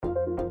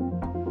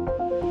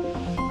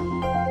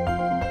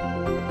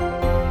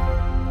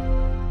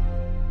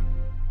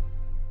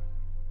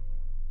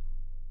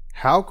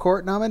How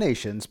court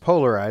nominations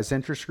polarize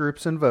interest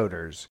groups and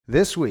voters,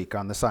 this week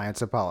on The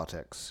Science of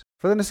Politics.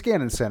 For the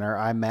Niskanen Center,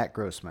 I'm Matt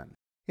Grossman.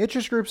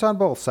 Interest groups on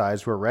both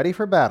sides were ready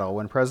for battle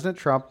when President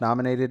Trump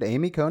nominated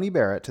Amy Coney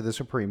Barret to the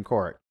Supreme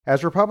Court.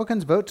 As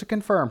Republicans vote to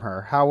confirm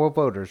her, how will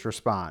voters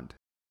respond?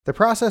 The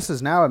process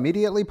is now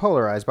immediately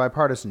polarized by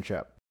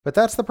partisanship, but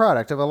that's the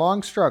product of a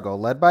long struggle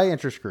led by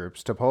interest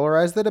groups to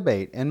polarize the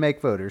debate and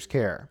make voters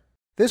care.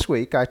 This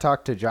week, I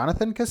talked to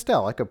Jonathan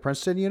Kastellec of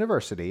Princeton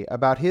University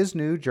about his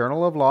new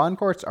Journal of Law and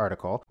Courts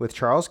article with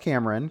Charles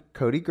Cameron,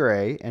 Cody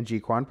Gray, and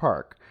Jiquan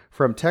Park,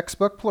 From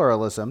Textbook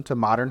Pluralism to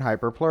Modern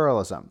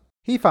Hyperpluralism.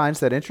 He finds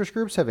that interest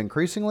groups have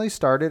increasingly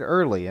started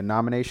early in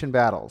nomination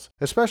battles,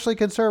 especially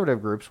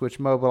conservative groups which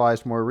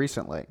mobilized more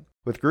recently,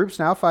 with groups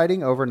now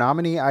fighting over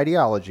nominee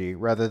ideology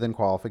rather than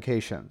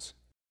qualifications.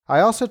 I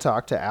also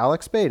talked to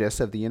Alex Badas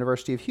of the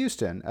University of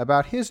Houston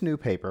about his new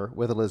paper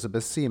with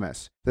Elizabeth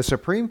Seamus, The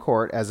Supreme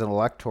Court as an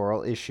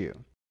Electoral Issue.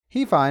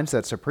 He finds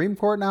that Supreme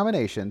Court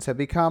nominations have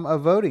become a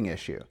voting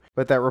issue,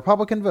 but that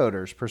Republican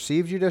voters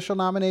perceive judicial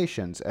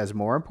nominations as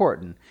more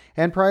important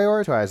and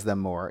prioritize them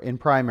more in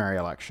primary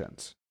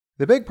elections.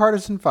 The big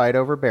partisan fight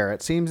over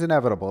Barrett seems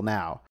inevitable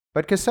now,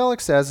 but Kastellec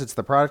says it's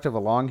the product of a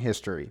long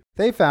history.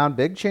 They found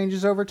big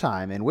changes over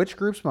time in which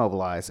groups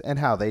mobilize and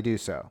how they do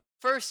so.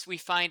 First, we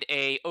find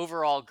a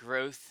overall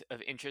growth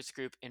of interest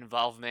group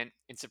involvement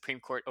in Supreme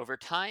Court over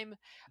time,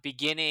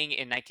 beginning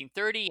in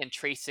 1930 and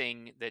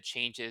tracing the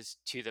changes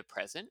to the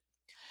present.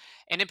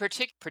 And in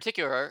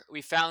particular,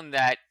 we found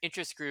that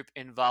interest group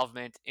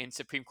involvement in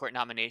Supreme Court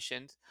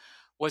nominations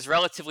was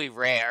relatively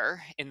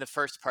rare in the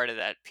first part of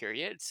that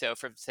period, so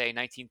from, say,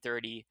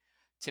 1930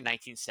 to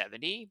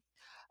 1970.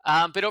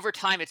 But over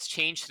time, it's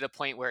changed to the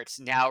point where it's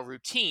now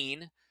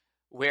routine,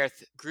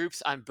 with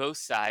groups on both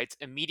sides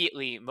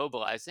immediately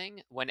mobilizing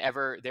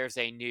whenever there's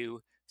a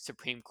new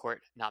Supreme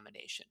Court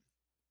nomination.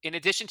 In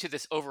addition to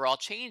this overall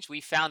change, we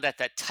found that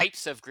the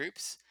types of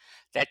groups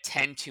that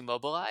tend to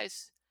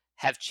mobilize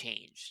have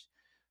changed.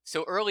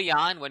 So early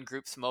on, when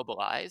groups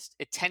mobilized,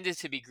 it tended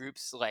to be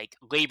groups like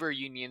labor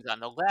unions on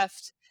the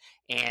left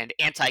and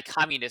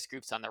anti-communist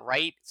groups on the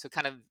right. So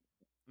kind of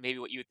maybe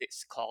what you would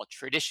call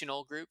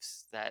traditional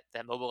groups that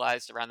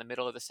mobilized around the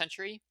middle of the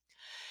century.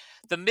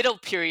 The middle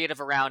period of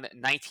around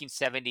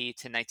 1970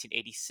 to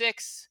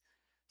 1986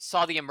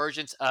 saw the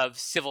emergence of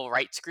civil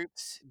rights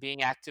groups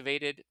being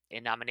activated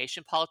in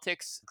nomination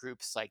politics,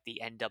 groups like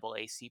the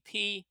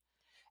NAACP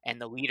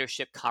and the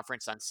Leadership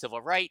Conference on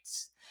Civil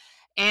Rights.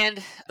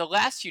 And the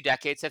last few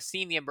decades have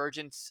seen the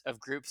emergence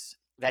of groups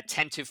that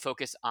tend to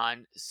focus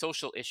on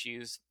social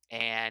issues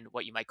and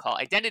what you might call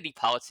identity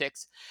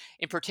politics,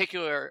 in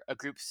particular,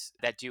 groups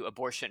that do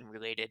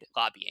abortion-related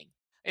lobbying.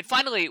 And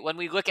finally, when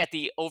we look at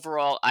the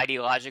overall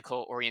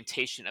ideological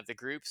orientation of the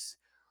groups,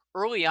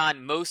 early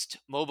on, most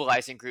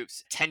mobilizing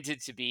groups tended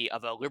to be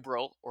of a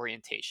liberal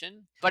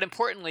orientation. But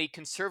importantly,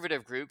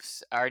 conservative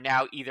groups are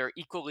now either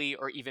equally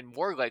or even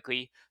more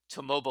likely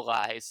to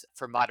mobilize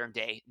for modern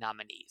day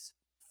nominees.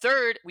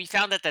 Third, we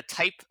found that the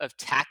type of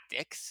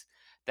tactics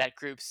that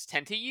groups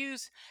tend to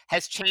use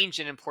has changed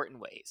in important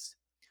ways.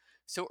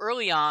 So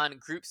early on,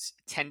 groups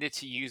tended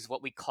to use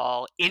what we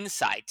call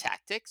inside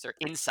tactics or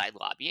inside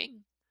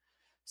lobbying,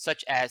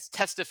 such as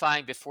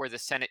testifying before the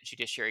Senate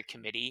Judiciary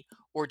Committee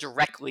or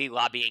directly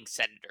lobbying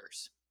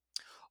senators.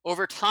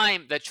 Over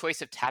time, the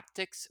choice of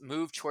tactics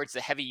moved towards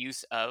the heavy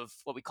use of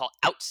what we call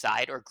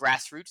outside or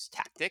grassroots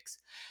tactics,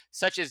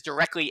 such as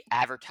directly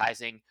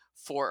advertising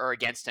for or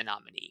against a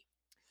nominee.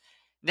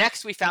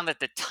 Next, we found that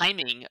the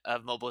timing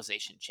of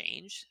mobilization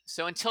changed.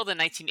 So until the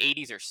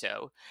 1980s or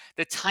so,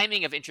 the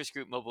timing of interest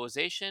group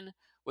mobilization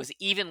was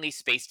evenly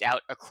spaced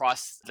out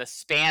across the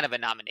span of a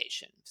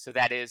nomination. So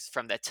that is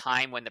from the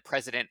time when the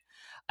president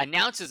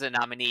announces a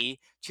nominee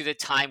to the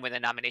time when the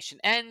nomination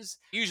ends,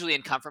 usually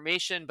in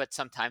confirmation, but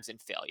sometimes in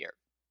failure.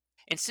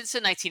 And since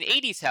the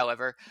 1980s,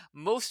 however,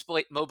 most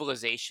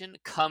mobilization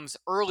comes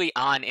early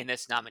on in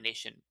this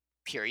nomination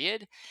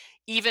period,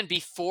 even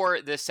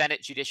before the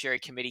Senate Judiciary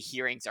Committee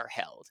hearings are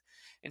held.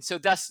 And so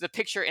thus the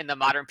picture in the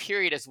modern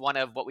period is one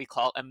of what we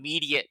call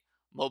immediate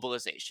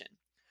mobilization.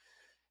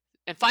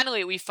 And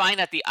finally, we find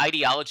that the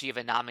ideology of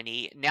a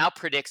nominee now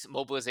predicts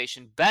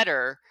mobilization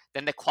better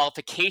than the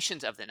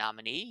qualifications of the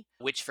nominee,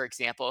 which, for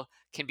example,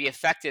 can be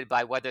affected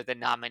by whether the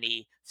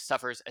nominee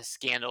suffers a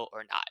scandal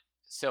or not.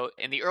 So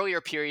in the earlier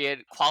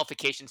period,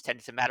 qualifications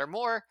tended to matter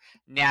more.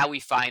 Now we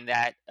find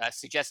that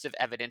suggestive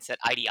evidence that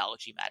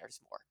ideology matters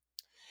more.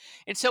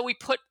 And so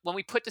when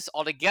we put this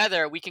all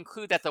together, we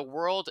conclude that the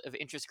world of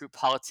interest group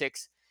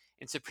politics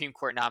in Supreme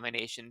Court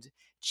nominations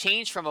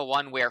changed from a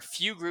one where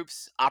few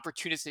groups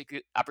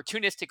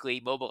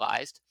opportunistically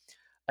mobilized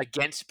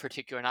against a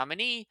particular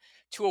nominee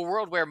to a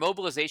world where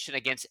mobilization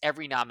against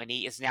every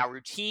nominee is now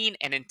routine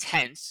and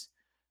intense,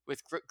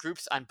 with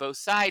groups on both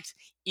sides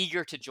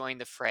eager to join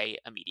the fray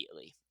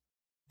immediately.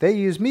 They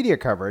use media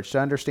coverage to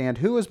understand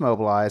who was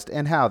mobilized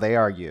and how they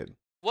argued.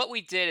 What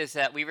we did is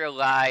that we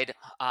relied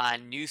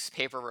on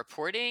newspaper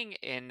reporting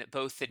in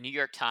both the New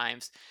York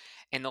Times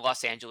and the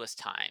Los Angeles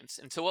Times.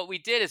 And so what we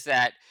did is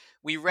that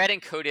we read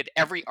and coded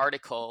every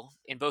article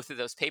in both of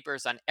those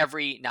papers on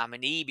every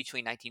nominee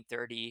between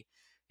 1930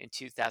 and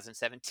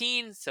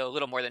 2017, so a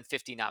little more than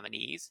 50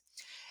 nominees.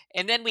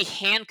 And then we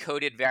hand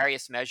coded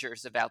various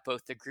measures about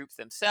both the groups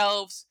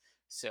themselves.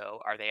 So,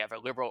 are they of a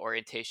liberal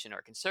orientation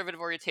or conservative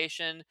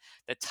orientation,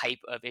 the type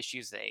of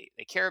issues they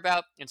care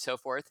about, and so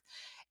forth.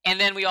 And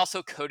then we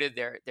also coded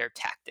their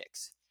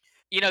tactics.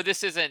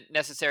 This isn't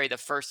necessarily the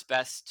first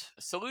best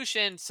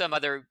solution. Some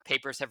other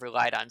papers have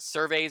relied on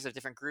surveys of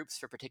different groups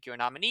for particular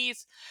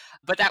nominees,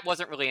 but that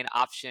wasn't really an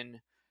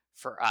option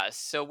for us.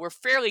 So we're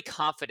fairly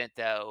confident,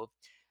 though,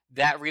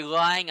 that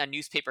relying on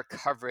newspaper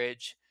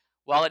coverage,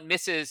 while it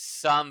misses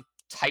some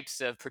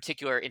types of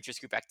particular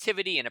interest group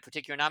activity in a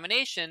particular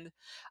nomination,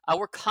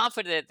 we're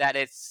confident that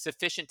it's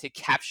sufficient to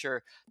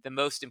capture the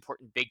most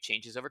important big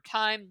changes over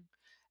time.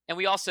 And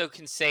we also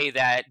can say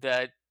that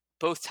the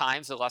both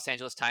times, the Los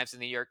Angeles Times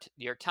and the New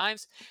York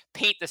Times,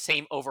 paint the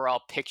same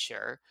overall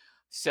picture.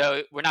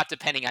 So we're not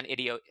depending on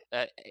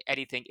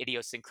anything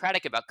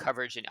idiosyncratic about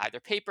coverage in either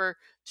paper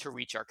to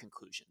reach our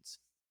conclusions.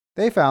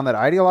 They found that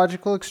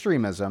ideological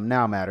extremism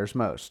now matters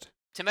most.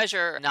 To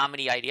measure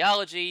nominee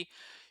ideology,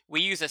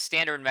 we use a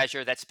standard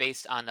measure that's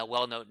based on the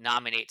well-known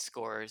nominate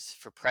scores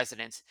for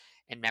presidents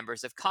and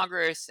members of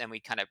Congress, and we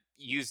kind of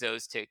use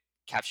those to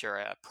capture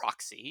a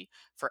proxy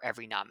for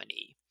every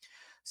nominee.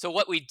 So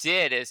what we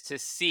did is to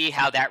see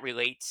how that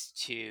relates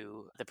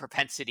to the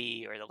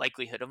propensity or the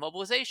likelihood of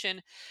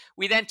mobilization.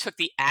 We then took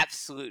the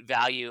absolute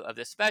value of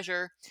this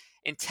measure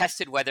and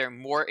tested whether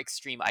more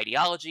extreme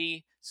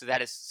ideology, so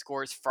that is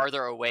scores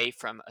farther away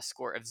from a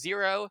score of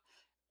 0,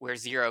 where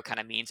 0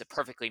 kind of means a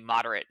perfectly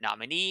moderate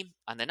nominee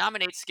on the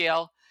nominate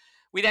scale.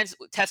 We then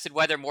tested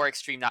whether more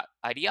extreme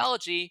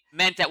ideology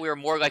meant that we were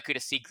more likely to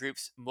see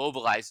groups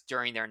mobilize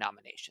during their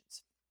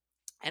nominations.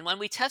 And when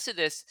we tested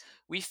this,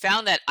 we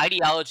found that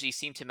ideology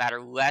seemed to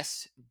matter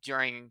less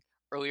during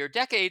earlier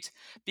decades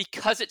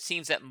because it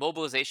seems that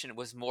mobilization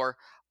was more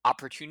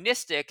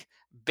opportunistic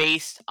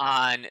based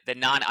on the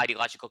non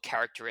ideological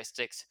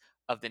characteristics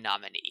of the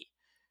nominee.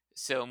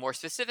 So, more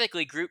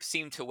specifically, groups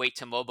seemed to wait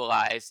to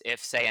mobilize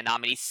if, say, a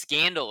nominee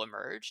scandal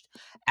emerged,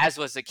 as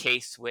was the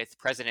case with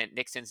President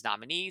Nixon's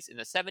nominees in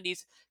the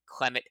 70s,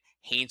 Clement,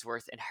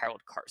 Haynsworth, and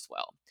Harold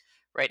Carswell.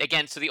 Right?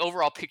 Again, so the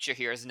overall picture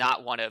here is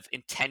not one of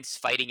intense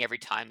fighting every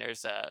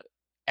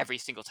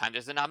single time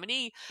there's a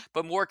nominee,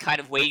 but more kind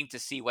of waiting to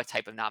see what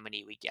type of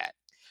nominee we get,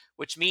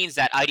 which means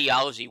that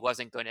ideology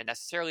wasn't going to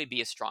necessarily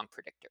be a strong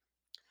predictor.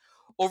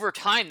 Over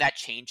time, that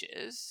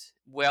changes.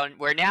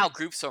 Where now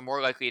groups are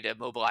more likely to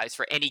mobilize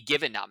for any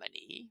given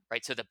nominee,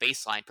 right? So the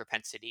baseline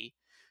propensity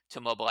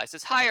to mobilize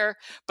is higher,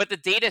 but the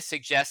data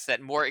suggests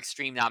that more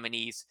extreme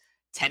nominees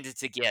tended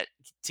to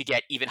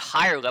get even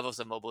higher levels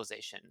of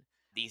mobilization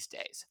these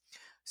days.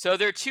 So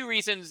there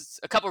are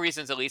a couple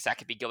reasons at least that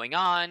could be going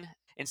on,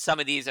 and some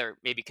of these are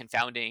maybe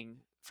confounding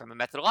from a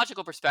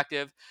methodological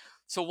perspective.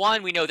 So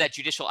one, we know that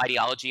judicial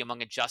ideology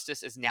among a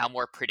justice is now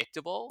more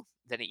predictable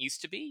than it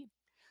used to be.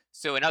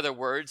 So in other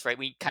words, right,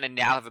 we kind of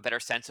now have a better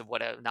sense of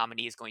what a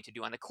nominee is going to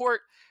do on the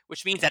court,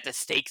 which means that the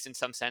stakes in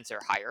some sense are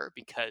higher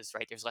because,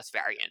 right, there's less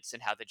variance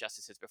in how the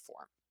justices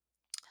perform.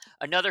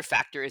 Another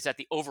factor is that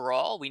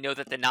we know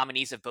that the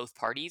nominees of both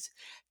parties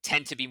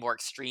tend to be more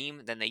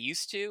extreme than they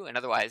used to. And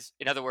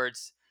in other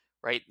words,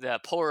 right, the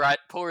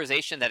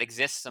polarization that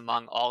exists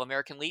among all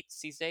American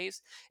elites these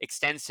days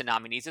extends to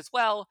nominees as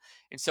well.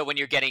 And so when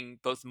you're getting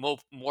both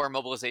more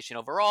mobilization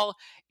overall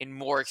and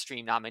more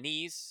extreme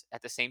nominees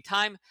at the same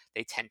time,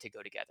 they tend to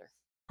go together.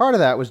 Part of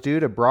that was due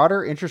to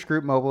broader interest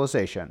group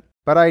mobilization,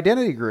 but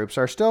identity groups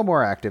are still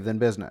more active than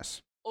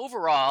business.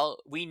 Overall,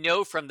 we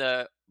know from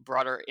the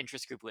broader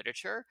interest group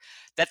literature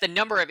that the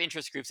number of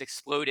interest groups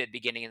exploded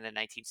beginning in the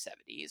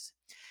 1970s.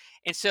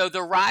 And so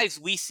the rise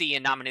we see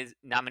in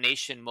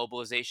nomination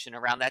mobilization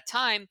around that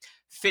time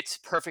fits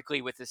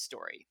perfectly with this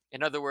story.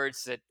 In other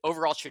words, the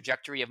overall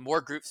trajectory of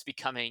more groups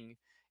becoming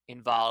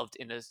involved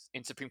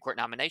in Supreme Court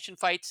nomination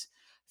fights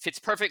fits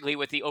perfectly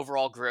with the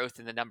overall growth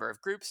in the number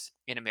of groups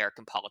in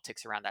American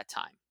politics around that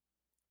time.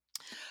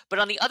 But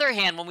on the other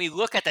hand, when we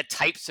look at the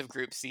types of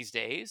groups these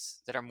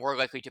days that are more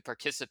likely to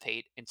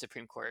participate in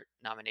Supreme Court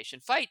nomination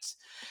fights,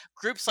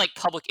 groups like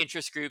public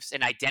interest groups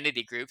and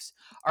identity groups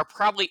are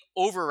probably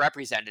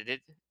overrepresented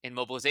in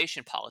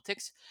mobilization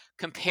politics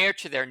compared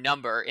to their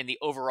number in the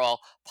overall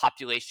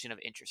population of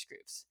interest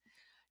groups.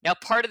 Now,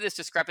 part of this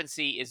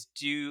discrepancy is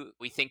due,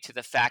 we think, to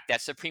the fact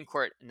that Supreme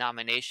Court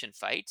nomination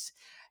fights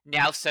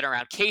now center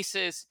around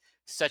cases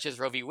such as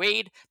Roe v.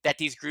 Wade that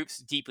these groups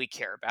deeply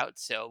care about,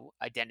 so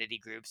identity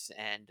groups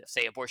and,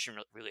 say,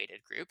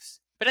 abortion-related groups.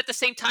 But at the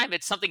same time,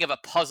 it's something of a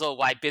puzzle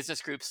why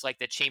business groups like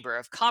the Chamber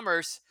of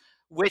Commerce,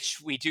 which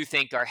we do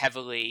think are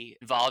heavily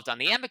involved on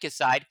the amicus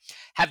side,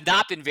 have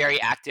not been very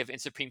active in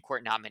Supreme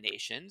Court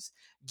nominations,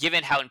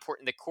 given how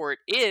important the court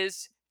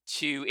is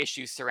to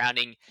issues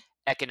surrounding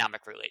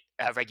economic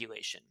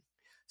regulation.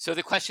 So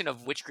the question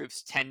of which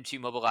groups tend to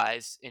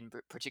mobilize in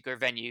particular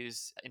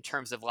venues in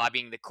terms of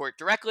lobbying the court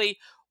directly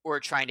or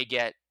trying to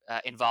get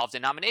involved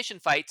in nomination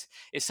fights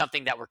is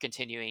something that we're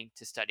continuing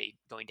to study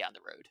going down the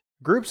road.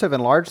 Groups have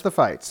enlarged the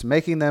fights,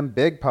 making them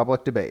big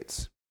public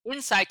debates.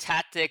 Inside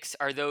tactics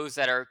are those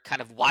that are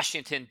kind of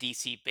Washington,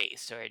 D.C.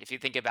 based, right? If you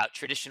think about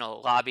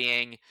traditional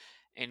lobbying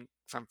and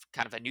from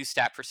kind of a new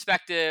stat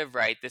perspective,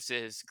 right, this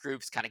is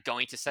groups kind of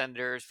going to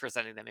senators,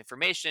 presenting them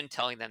information,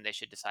 telling them they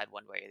should decide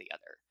one way or the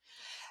other.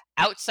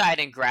 Outside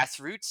and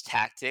grassroots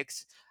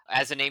tactics,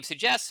 as the name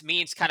suggests,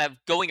 means kind of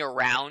going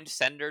around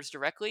senators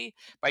directly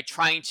by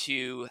trying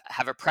to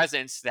have a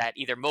presence that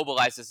either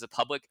mobilizes the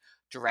public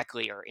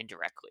directly or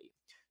indirectly.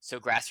 So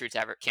grassroots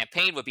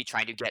campaign would be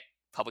trying to get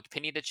public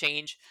opinion to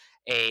change.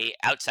 A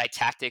outside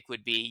tactic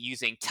would be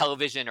using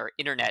television or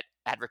internet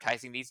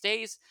advertising these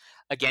days,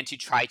 again, to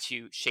try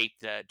to shape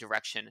the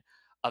direction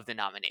of the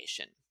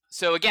nomination.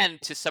 So again,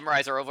 to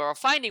summarize our overall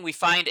finding, we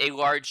find a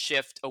large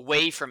shift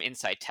away from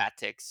inside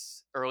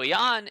tactics early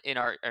on in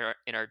our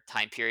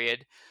time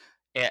period,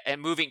 and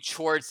moving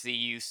towards the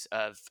use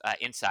of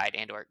inside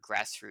and or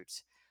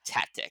grassroots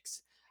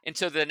tactics. And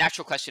so the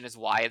natural question is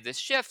why of this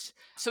shift?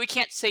 So we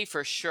can't say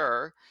for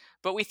sure,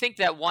 but we think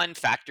that one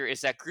factor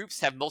is that groups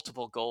have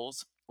multiple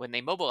goals when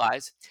they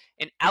mobilize,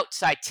 and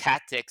outside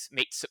tactics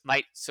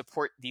might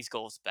support these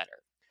goals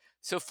better.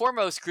 So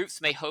foremost, groups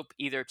may hope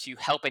either to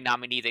help a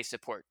nominee they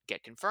support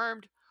get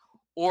confirmed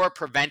or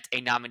prevent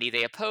a nominee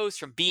they oppose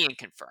from being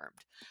confirmed.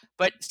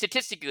 But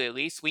statistically, at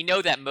least, we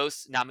know that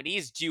most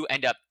nominees do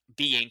end up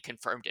being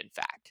confirmed, in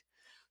fact.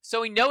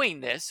 So, in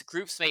knowing this,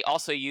 groups may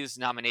also use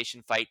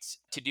nomination fights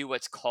to do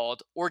what's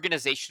called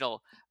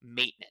organizational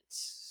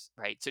maintenance,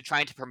 right? So,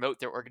 trying to promote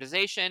their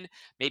organization,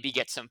 maybe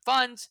get some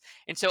funds.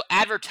 And so,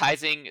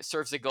 advertising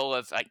serves the goal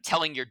of like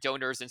telling your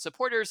donors and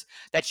supporters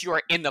that you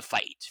are in the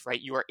fight,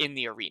 right? You are in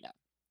the arena.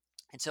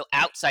 And so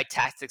outside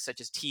tactics such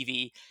as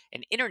TV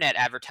and internet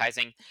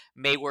advertising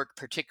may work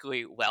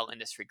particularly well in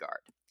this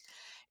regard.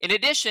 In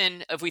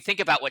addition, if we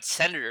think about what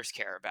senators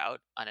care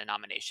about on a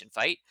nomination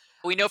fight,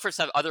 we know from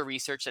some other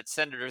research that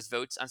senators'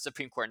 votes on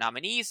Supreme Court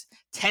nominees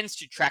tends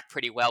to track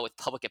pretty well with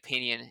public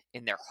opinion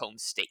in their home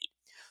state.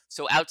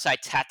 So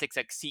outside tactics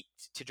that seek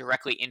to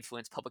directly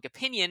influence public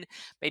opinion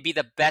may be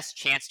the best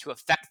chance to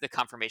affect the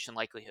confirmation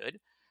likelihood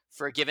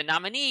for a given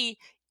nominee,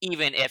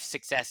 even if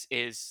success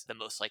is the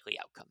most likely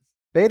outcome.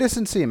 Badas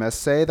and Seamus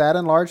say that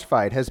enlarged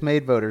fight has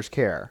made voters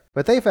care,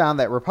 but they found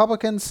that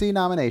Republicans see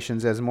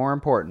nominations as more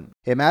important.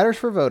 It matters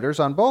for voters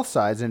on both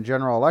sides in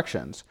general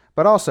elections,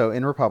 but also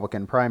in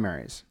Republican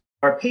primaries.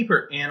 Our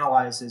paper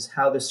analyzes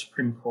how the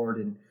Supreme Court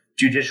and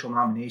judicial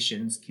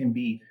nominations can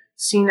be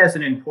seen as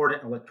an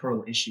important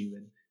electoral issue.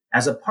 And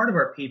as a part of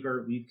our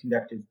paper, we've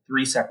conducted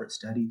 3 separate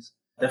studies.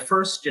 The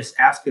first just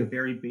asks a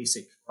very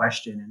basic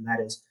question, and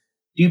that is,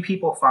 do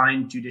people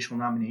find judicial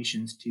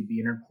nominations to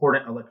be an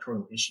important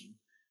electoral issue?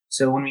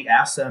 So when we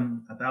asked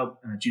them about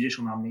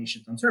judicial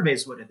nominations on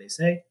surveys, what did they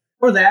say?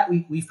 For that,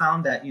 we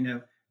found that,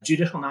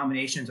 judicial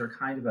nominations are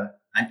kind of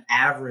an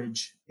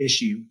average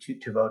issue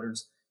to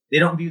voters. They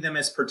don't view them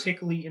as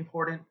particularly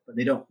important, but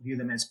they don't view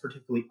them as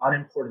particularly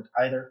unimportant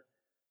either.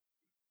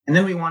 And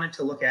then we wanted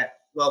to look at,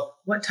 well,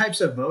 what types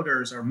of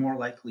voters are more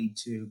likely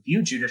to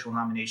view judicial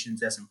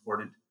nominations as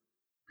important?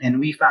 And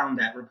we found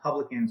that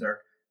Republicans are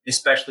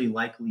especially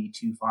likely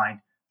to find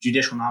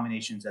judicial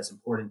nominations as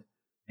important.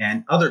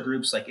 And other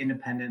groups like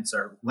independents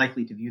are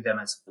likely to view them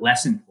as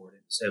less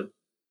important. So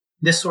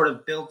this sort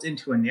of built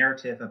into a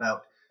narrative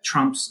about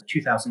Trump's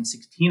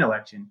 2016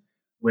 election,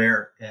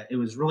 where it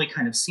was really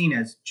kind of seen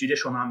as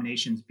judicial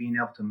nominations being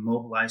able to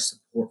mobilize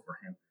support for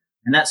him.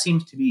 And that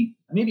seems to be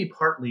maybe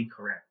partly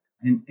correct.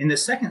 And in the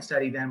second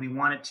study, then, we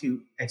wanted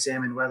to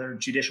examine whether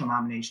judicial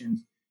nominations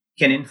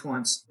can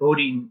influence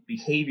voting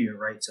behavior,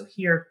 right? So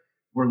here,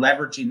 we're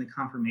leveraging the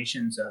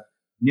confirmations of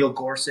Neil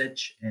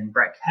Gorsuch and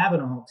Brett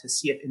Kavanaugh to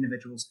see if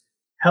individuals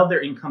held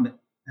their incumbent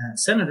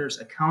senators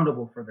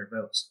accountable for their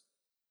votes.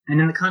 And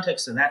in the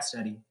context of that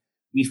study,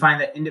 we find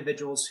that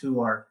individuals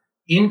who are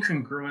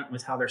incongruent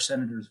with how their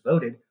senators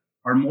voted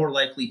are more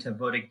likely to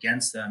vote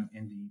against them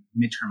in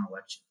the midterm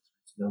elections.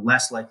 So they're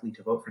less likely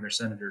to vote for their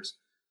senators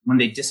when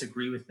they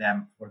disagree with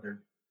them for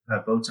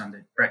their votes on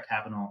the Brett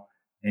Kavanaugh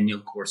and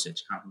Neil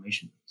Gorsuch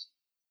confirmation votes.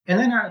 And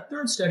then our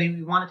third study,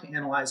 we wanted to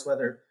analyze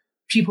whether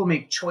people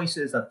make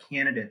choices of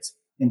candidates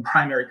in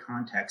primary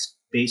context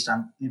based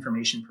on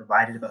information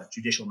provided about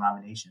judicial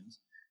nominations.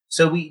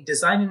 So we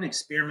designed an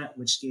experiment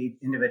which gave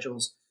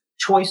individuals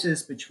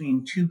choices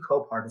between 2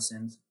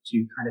 co-partisans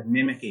to kind of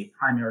mimic a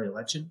primary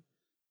election.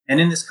 And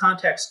in this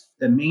context,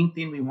 the main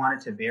thing we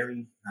wanted to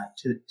vary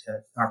to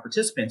our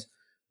participants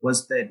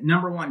was the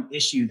number one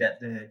issue that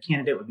the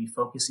candidate would be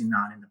focusing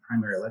on in the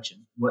primary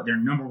election, what their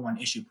number one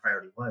issue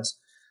priority was.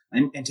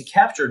 And to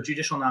capture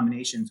judicial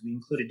nominations, we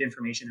included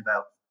information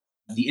about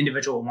the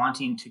individual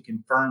wanting to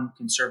confirm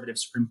conservative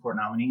Supreme Court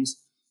nominees,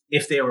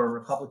 if they were a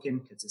Republican,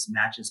 because this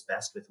matches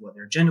best with what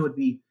their agenda would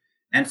be.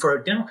 And for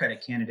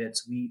Democratic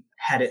candidates, we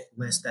had it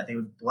list that they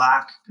would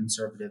block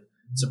conservative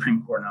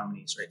Supreme Court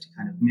nominees, right, to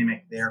kind of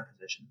mimic their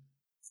position.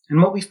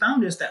 And what we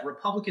found is that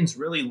Republicans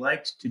really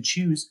liked to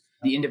choose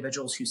the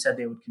individuals who said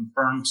they would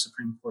confirm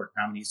Supreme Court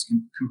nominees,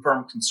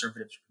 confirm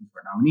conservative Supreme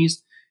Court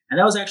nominees. And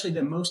that was actually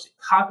the most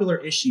popular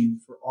issue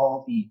for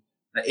all the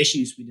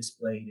issues we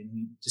displayed. And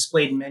we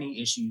displayed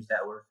many issues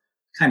that were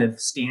kind of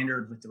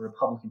standard with the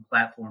Republican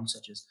platform,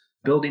 such as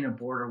building a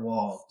border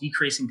wall,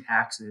 decreasing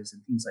taxes,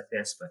 and things like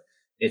this. But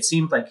it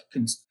seemed like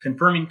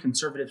confirming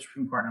conservative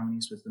Supreme Court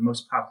nominees was the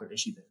most popular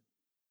issue there.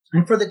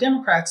 And for the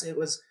Democrats, it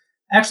was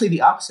actually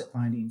the opposite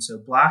finding. So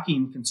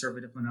blocking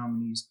conservative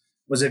nominees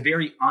was a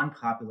very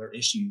unpopular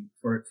issue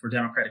for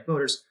Democratic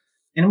voters.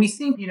 And we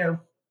think,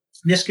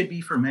 this could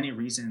be for many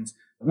reasons.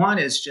 One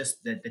is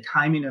just that the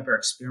timing of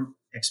our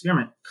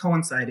experiment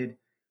coincided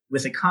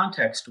with a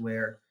context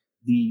where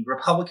the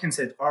Republicans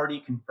had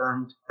already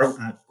confirmed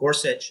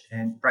Gorsuch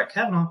and Brett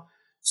Kavanaugh.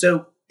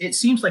 So it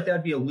seems like that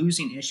would be a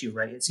losing issue,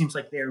 right? It seems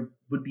like they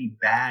would be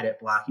bad at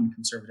blocking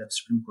conservative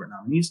Supreme Court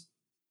nominees.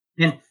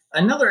 And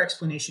another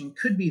explanation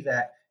could be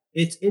that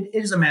it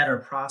is a matter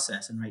of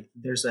process. And right,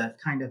 there's a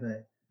kind of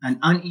an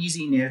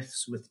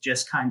uneasiness with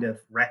just kind of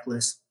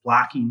reckless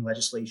blocking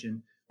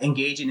legislation,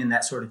 engaging in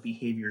that sort of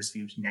behavior is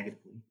viewed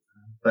negatively.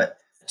 But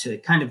to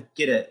kind of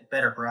get a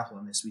better grapple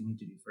on this, we need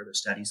to do further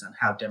studies on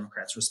how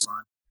Democrats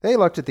respond. They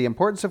looked at the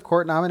importance of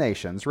court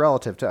nominations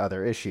relative to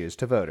other issues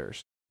to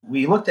voters.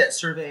 We looked at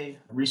survey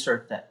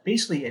research that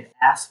basically it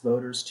asked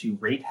voters to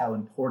rate how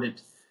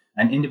important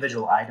an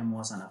individual item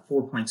was on a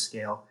 4-point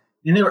scale.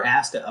 And they were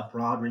asked a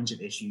broad range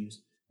of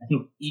issues. I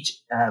think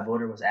each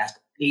voter was asked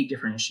 8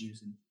 different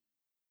issues. And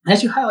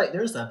as you highlight,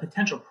 there's a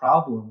potential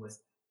problem with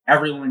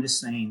everyone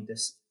just saying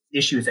this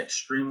issue is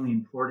extremely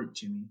important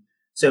to me.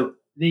 So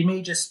they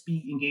may just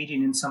be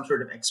engaging in some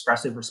sort of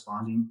expressive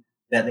responding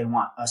that they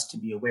want us to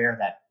be aware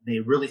that they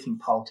really think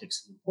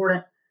politics is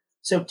important.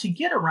 So to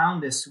get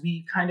around this,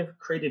 we kind of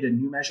created a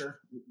new measure,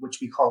 which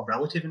we call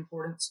relative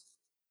importance.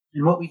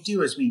 And what we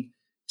do is we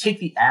take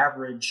the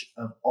average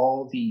of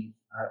all the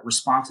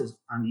responses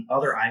on the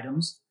other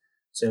items.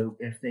 So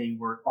if they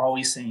were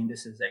always saying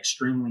this is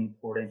extremely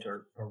important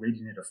or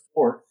rating it a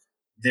 4,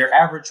 their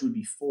average would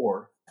be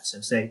 4.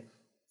 So say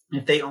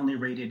if they only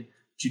rated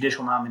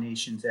judicial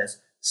nominations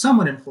as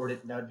somewhat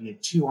important, that would be a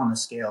 2 on the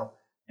scale.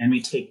 And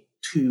we take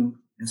 2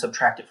 and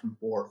subtract it from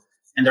 4.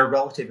 And their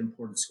relative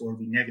importance score would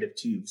be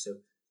 -2. So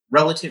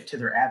relative to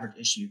their average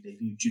issue, they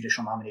view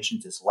judicial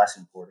nominations as less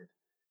important.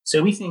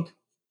 So we think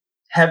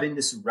having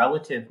this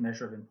relative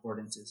measure of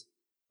importance is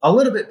a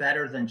little bit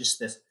better than just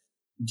this,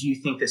 do you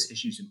think this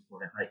issue is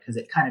important, right? Because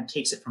it kind of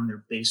takes it from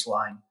their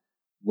baseline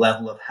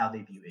level of how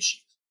they view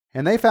issues.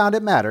 And they found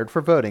it mattered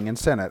for voting in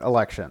Senate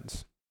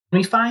elections.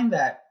 We find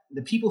that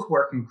the people who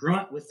are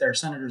congruent with their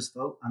senators'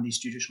 vote on these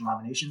judicial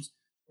nominations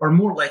are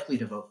more likely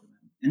to vote for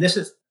them. And this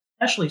is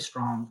especially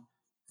strong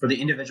for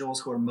the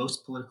individuals who are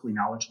most politically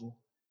knowledgeable,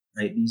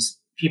 right?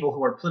 These people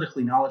who are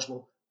politically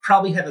knowledgeable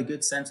probably have a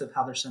good sense of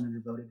how their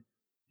senator voted.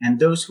 And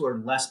those who are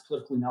less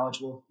politically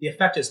knowledgeable, the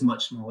effect is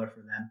much smaller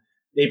for them.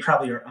 They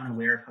probably are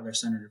unaware of how their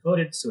senator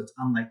voted, so it's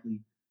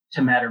unlikely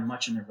to matter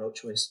much in their vote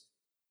choice.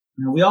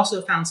 We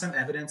also found some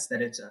evidence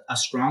that it's a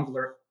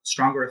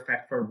stronger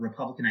effect for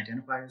Republican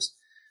identifiers.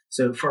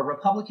 So for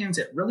Republicans,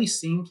 it really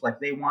seemed like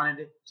they wanted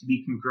it to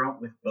be congruent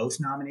with both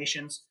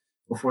nominations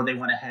before they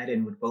went ahead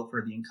and would vote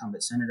for the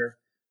incumbent senator.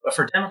 But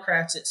for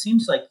Democrats, it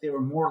seems like they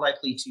were more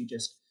likely to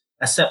just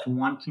accept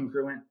one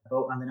congruent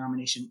vote on the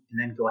nomination and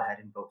then go ahead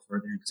and vote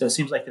further. So it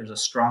seems like there's a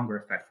stronger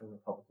effect for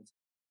Republicans.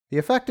 The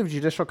effect of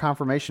judicial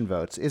confirmation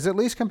votes is at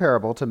least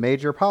comparable to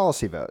major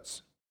policy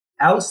votes.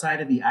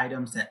 Outside of the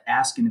items that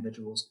ask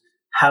individuals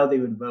how they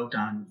would vote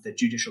on the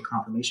judicial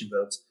confirmation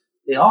votes,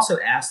 they also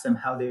asked them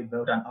how they would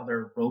vote on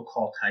other roll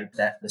call type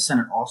that the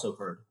Senate also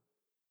heard.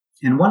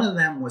 And one of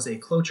them was a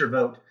cloture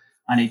vote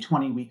on a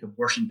 20-week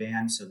abortion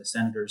ban. So the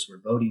senators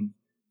were voting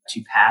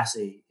to pass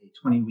a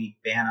 20-week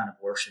ban on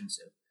abortion.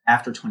 So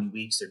after 20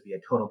 weeks, there'd be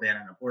a total ban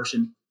on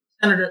abortion.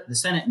 The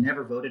Senate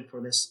never voted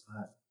for this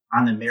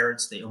on the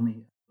merits. They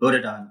only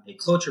voted on a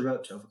cloture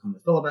vote to overcome the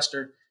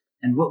filibuster.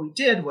 And what we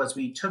did was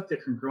we took the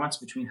congruence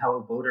between how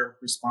a voter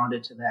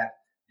responded to that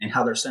and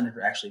how their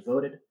senator actually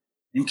voted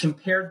and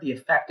compared the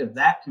effect of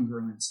that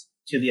congruence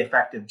to the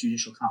effect of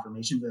judicial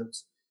confirmation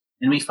votes.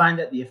 And we find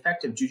that the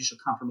effect of judicial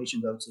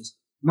confirmation votes is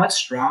much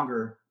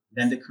stronger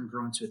than the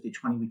congruence with the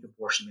 20-week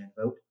abortion ban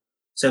vote.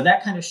 So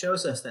that kind of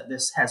shows us that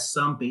this has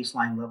some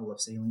baseline level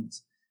of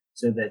salience.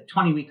 So the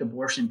 20-week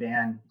abortion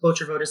ban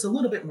cloture vote is a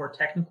little bit more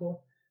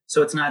technical.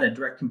 So it's not a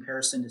direct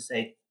comparison to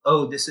say,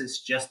 oh, this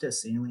is just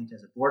as salient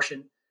as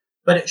abortion.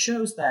 But it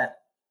shows that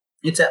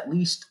it's at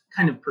least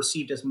kind of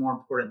perceived as more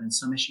important than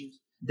some issues.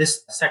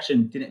 This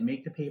section didn't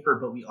make the paper,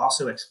 but we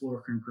also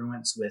explore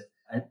congruence with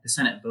the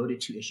Senate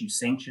voted to issue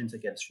sanctions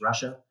against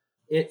Russia.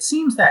 It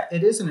seems that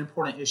it is an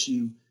important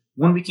issue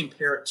when we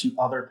compare it to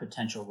other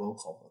potential roll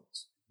call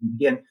votes. And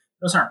again,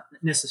 those aren't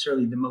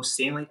necessarily the most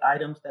salient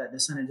items that the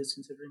Senate is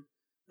considering,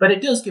 but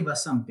it does give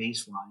us some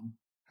baseline.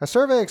 A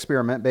survey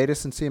experiment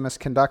Badas and Seamus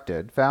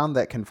conducted found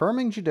that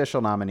confirming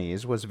judicial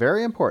nominees was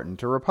very important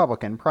to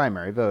Republican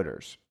primary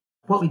voters.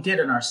 What we did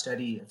in our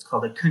study, it's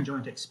called a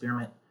conjoint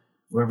experiment.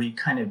 where we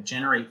kind of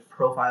generate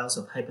profiles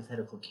of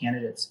hypothetical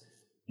candidates.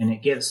 And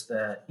it gives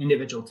the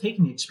individual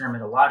taking the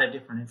experiment a lot of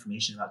different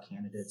information about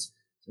candidates.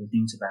 So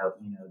things about,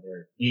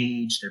 their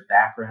age, their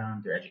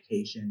background, their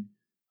education,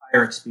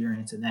 prior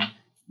experience. And then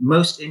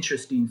most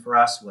interesting for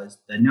us was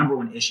the number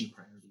one issue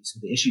priority. So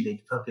the issue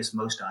they'd focus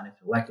most on if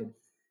elected.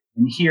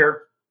 And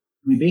here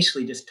we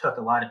basically just took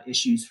a lot of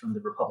issues from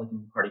the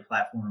Republican Party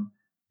platform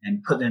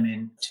and put them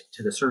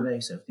into the survey.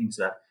 So things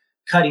about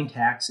cutting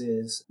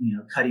taxes,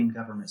 cutting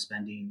government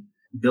spending,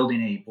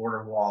 building a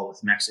border wall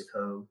with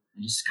Mexico,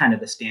 and just kind of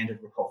the standard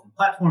Republican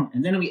platform.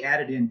 And then we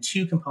added in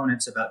two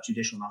components about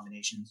judicial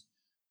nominations.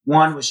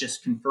 One was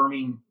just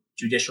confirming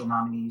judicial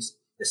nominees.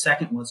 The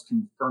second was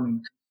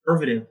confirming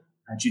conservative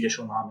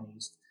judicial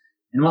nominees.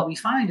 And what we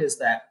find is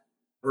that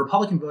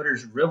Republican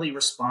voters really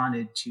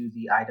responded to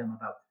the item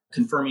about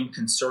confirming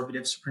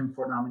conservative Supreme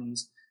Court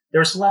nominees. There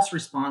was less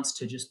response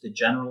to just the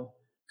general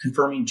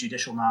confirming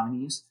judicial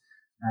nominees.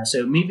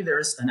 So maybe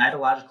there's an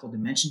ideological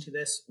dimension to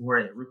this, or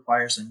it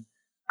requires an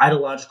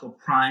ideological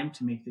prime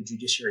to make the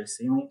judiciary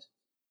salient.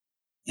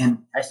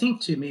 And I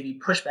think to maybe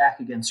push back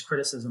against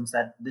criticisms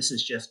that this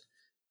is just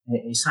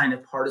a sign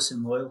of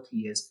partisan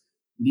loyalty is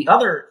the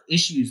other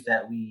issues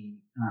that we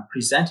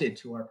presented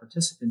to our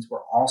participants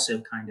were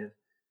also kind of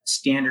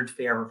standard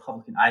fare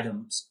Republican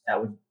items that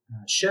would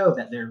show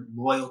that they're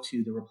loyal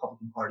to the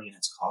Republican Party and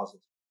its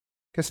causes.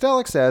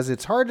 Kastellec says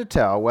it's hard to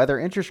tell whether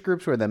interest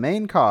groups were the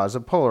main cause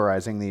of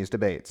polarizing these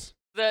debates.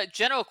 The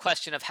general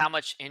question of how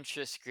much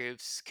interest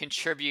groups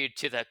contribute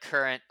to the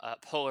current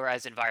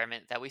polarized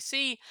environment that we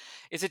see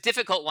is a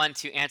difficult one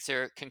to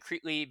answer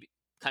concretely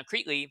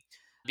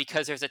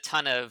because there's a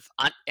ton of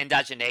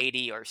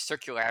endogeneity or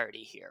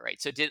circularity here, right?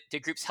 So did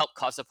groups help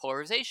cause the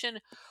polarization,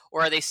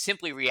 or are they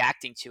simply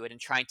reacting to it and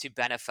trying to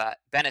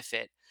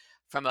benefit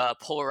from a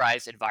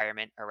polarized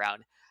environment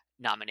around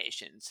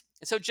nominations?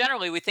 And so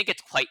generally, we think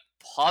it's quite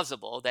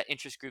plausible that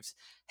interest groups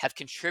have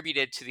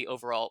contributed to the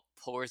overall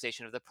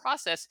polarization of the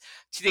process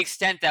to the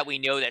extent that we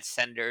know that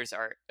senators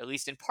are, at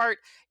least in part,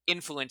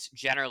 influenced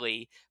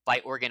generally by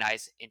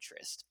organized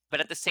interest.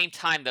 But at the same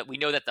time, that we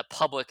know that the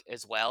public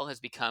as well has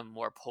become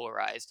more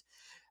polarized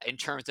in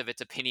terms of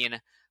its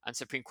opinion on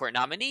Supreme Court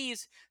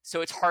nominees,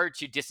 so it's hard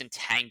to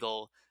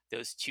disentangle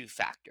those two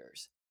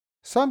factors.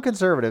 Some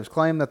conservatives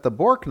claim that the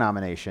Bork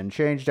nomination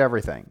changed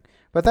everything,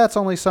 but that's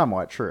only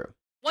somewhat true.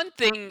 One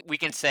thing we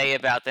can say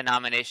about the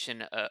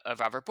nomination of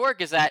Robert Bork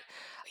is that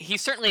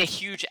he's certainly a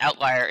huge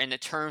outlier in the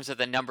terms of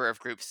the number of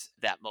groups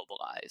that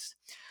mobilized.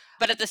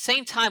 But at the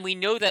same time, we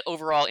know that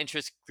overall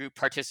interest group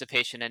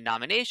participation in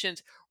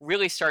nominations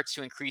really starts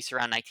to increase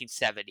around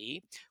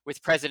 1970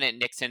 with President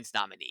Nixon's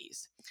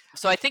nominees.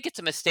 So I think it's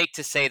a mistake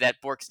to say that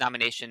Bork's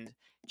nomination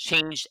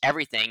changed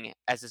everything,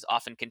 as is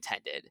often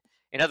contended.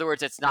 In other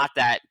words, it's not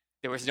that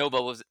there was no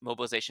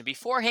mobilization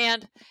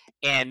beforehand,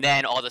 and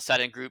then all of a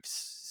sudden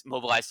groups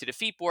mobilized to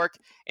defeat Bork,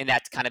 and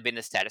that's kind of been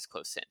the status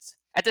quo since.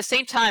 At the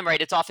same time, right,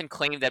 it's often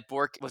claimed that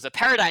Bork was a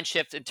paradigm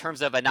shift in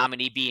terms of a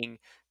nominee being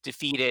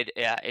defeated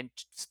and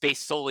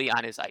based solely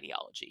on his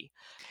ideology.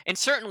 And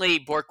certainly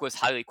Bork was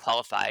highly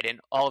qualified, and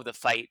all of the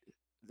fight,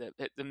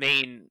 the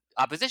main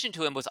opposition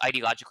to him was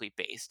ideologically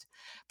based.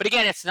 But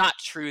again, it's not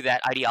true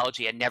that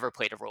ideology had never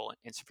played a role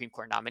in Supreme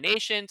Court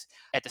nominations.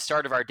 At the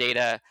start of our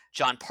data,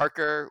 John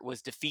Parker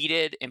was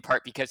defeated in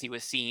part because he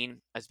was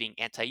seen as being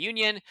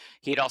anti-union.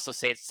 He had also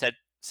said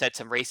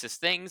some racist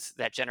things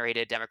that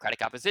generated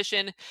Democratic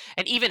opposition.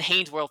 And even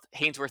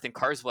Haynsworth and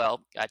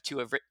Carswell, two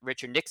of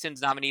Richard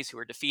Nixon's nominees who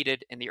were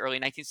defeated in the early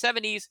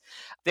 1970s,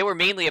 they were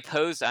mainly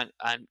opposed on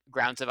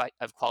grounds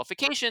of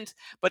qualifications,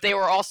 but they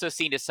were also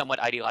seen as somewhat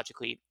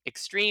ideologically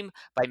extreme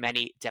by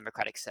many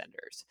Democratic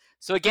senators.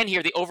 So again,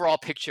 here, the overall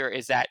picture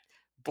is that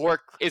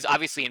Bork is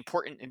obviously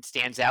important and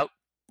stands out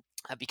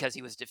because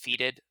he was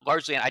defeated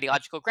largely on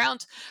ideological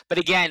grounds. But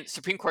again,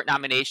 Supreme Court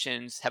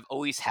nominations have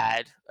always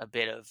had a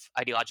bit of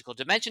ideological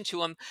dimension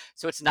to them,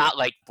 so it's not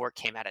like Bork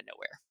came out of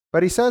nowhere.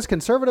 But he says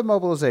conservative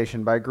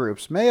mobilization by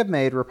groups may have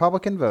made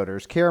Republican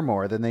voters care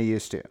more than they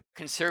used to.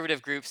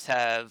 Conservative groups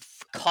have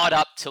caught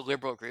up to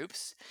liberal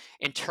groups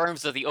in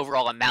terms of the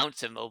overall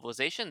amounts of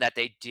mobilization that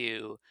they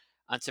do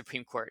on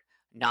Supreme Court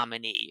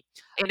nominee.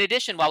 In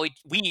addition, while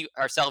we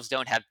ourselves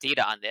don't have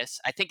data on this,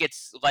 I think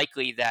it's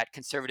likely that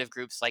conservative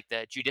groups like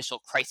the Judicial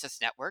Crisis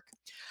Network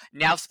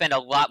now spend a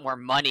lot more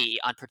money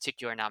on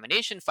particular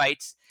nomination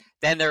fights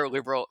than their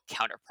liberal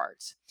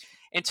counterparts.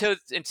 And so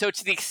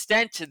to the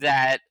extent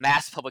that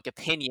mass public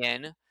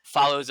opinion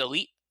follows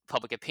elite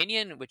public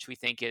opinion, which we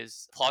think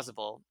is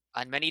plausible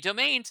on many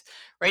domains,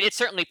 right? It's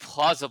certainly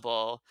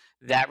plausible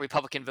that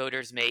Republican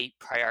voters may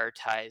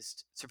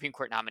prioritize Supreme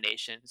Court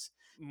nominations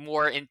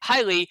more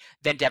highly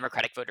than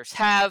Democratic voters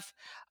have.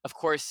 Of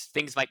course,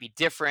 things might be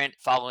different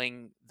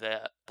following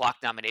the block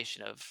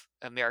nomination of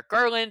Merrick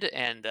Garland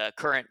and the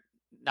current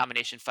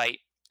nomination fight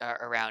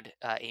around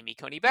Amy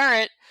Coney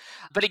Barrett.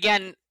 But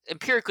again,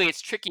 empirically,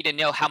 it's tricky to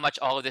know how much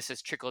all of this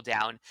has trickled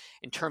down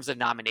in terms of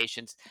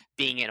nominations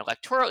being an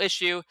electoral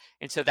issue.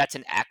 And so that's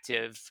an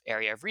active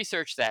area of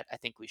research that I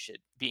think we should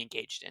be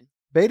engaged in.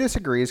 Badas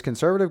agrees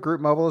conservative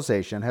group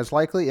mobilization has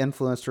likely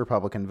influenced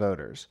Republican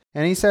voters,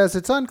 and he says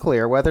it's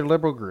unclear whether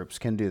liberal groups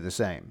can do the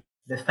same.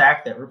 The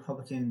fact that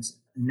Republicans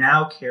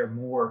now care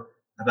more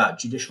about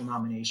judicial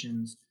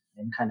nominations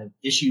and kind of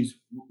issues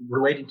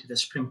relating to the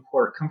Supreme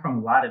Court come from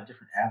a lot of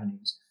different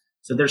avenues.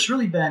 So there's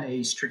really been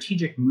a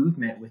strategic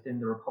movement within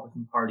the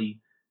Republican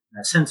Party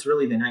since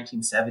really the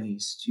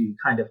 1970s to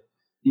kind of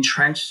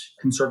entrench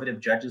conservative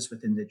judges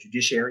within the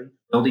judiciary,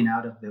 building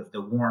out of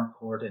the Warren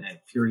Court in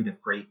a period of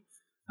great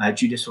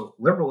judicial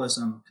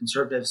liberalism.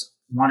 Conservatives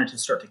wanted to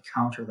start to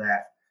counter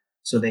that,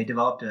 so they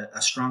developed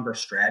a stronger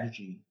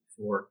strategy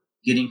for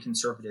getting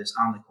conservatives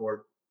on the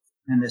court.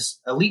 And this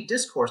elite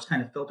discourse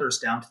kind of filters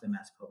down to the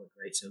mass public,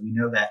 right? So we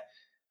know that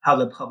how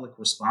the public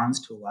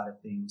responds to a lot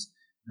of things.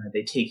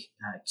 They take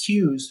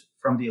cues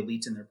from the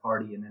elites in their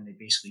party, and then they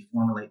basically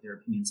formulate their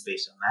opinions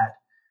based on that.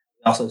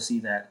 We also see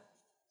that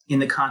in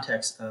the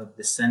context of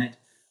the Senate,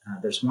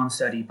 there's one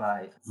study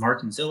by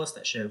Mark and Zillis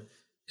that showed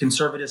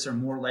conservatives are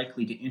more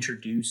likely to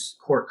introduce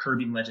court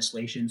curbing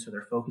legislation, so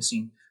they're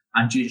focusing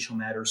on judicial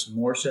matters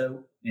more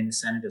so in the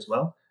Senate as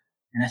well.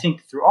 And I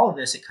think through all of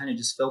this, it kind of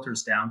just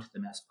filters down to the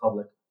mass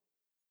public.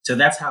 So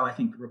that's how I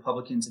think the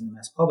Republicans and the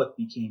mass public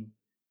became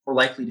more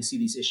likely to see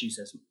these issues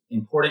as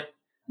important.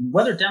 And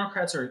whether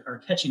Democrats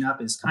are catching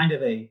up is kind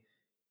of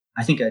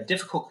I think, a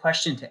difficult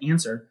question to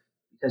answer,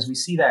 because we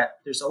see that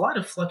there's a lot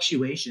of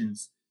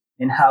fluctuations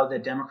in how the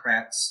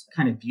Democrats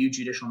kind of view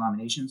judicial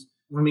nominations.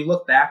 When we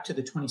look back to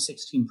the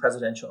 2016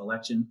 presidential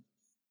election,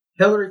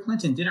 Hillary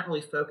Clinton didn't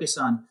really focus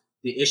on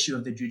the issue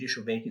of the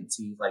judicial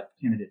vacancy like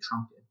candidate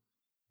Trump did.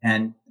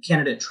 And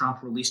candidate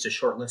Trump released a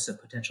short list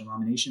of potential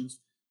nominations,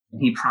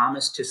 and he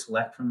promised to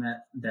select from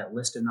that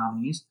list of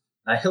nominees.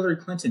 Hillary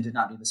Clinton did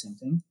not do the same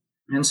thing.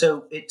 And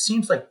so it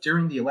seems like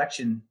during the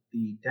election,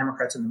 the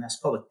Democrats and the mass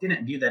public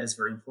didn't view that as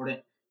very important,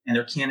 and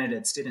their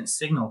candidates didn't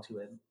signal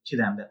to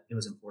them that it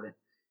was important.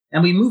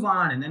 And we move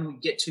on, and then we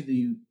get to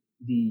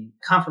the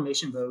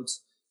confirmation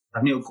votes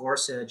of Neil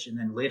Gorsuch, and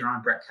then later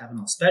on Brett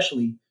Kavanaugh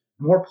especially.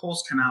 More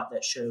polls come out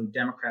that show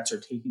Democrats are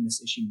taking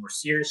this issue more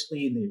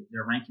seriously.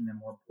 They're ranking them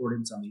more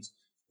importance on these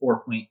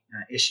 4-point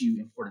issue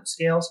importance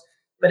scales.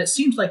 But it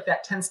seems like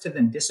that tends to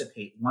then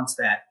dissipate once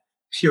that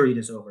period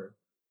is over.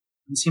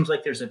 It seems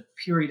like there's a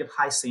period of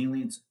high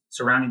salience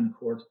surrounding the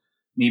court.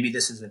 Maybe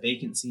this is a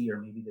vacancy, or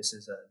maybe this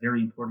is a very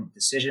important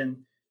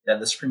decision that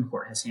the Supreme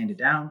Court has handed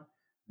down.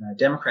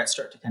 Democrats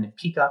start to kind of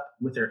peak up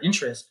with their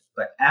interest,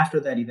 but after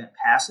that event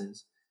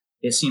passes,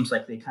 it seems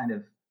like they kind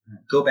of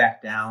go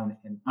back down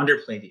and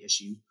underplay the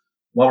issue,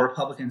 while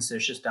Republicans,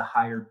 there's just a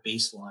higher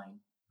baseline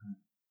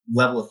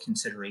level of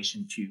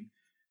consideration to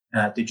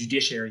the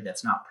judiciary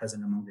that's not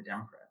present among the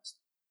Democrats.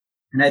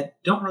 And I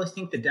don't really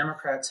think the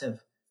Democrats have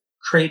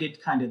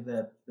created kind of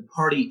the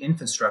party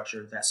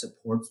infrastructure that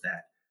supports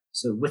that.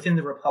 So within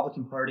the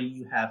Republican Party,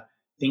 you have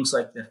things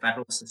like the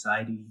Federalist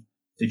Society,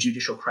 the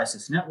Judicial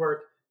Crisis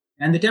Network,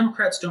 and the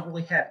Democrats don't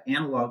really have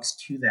analogs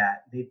to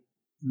that. They've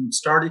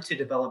started to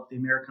develop the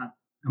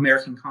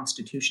American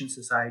Constitution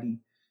Society,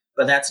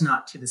 but that's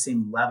not to the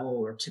same level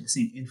or to the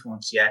same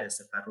influence yet as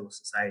the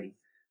Federalist Society.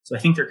 So I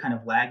think they're kind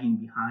of lagging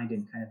behind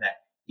in kind of that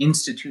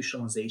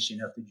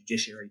institutionalization of the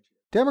judiciary.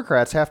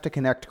 Democrats have to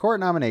connect court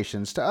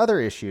nominations to other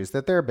issues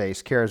that their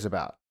base cares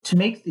about. To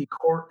make the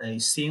court a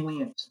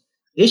salient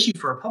issue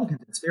for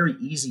Republicans, it's very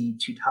easy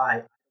to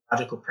tie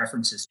ideological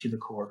preferences to the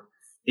court.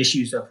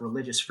 Issues of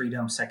religious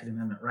freedom, Second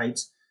Amendment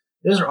rights,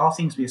 those are all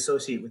things we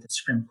associate with the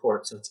Supreme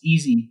Court. So it's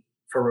easy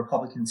for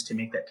Republicans to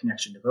make that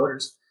connection to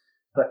voters.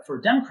 But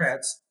for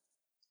Democrats,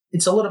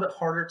 it's a little bit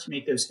harder to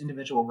make those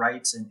individual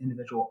rights and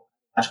individual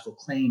ideological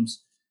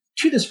claims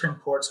to the Supreme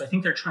Court. So I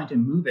think they're trying to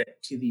move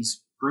it to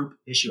these group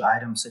issue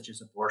items such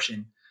as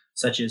abortion,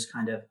 such as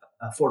kind of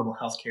affordable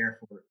health care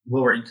for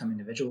lower income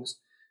individuals.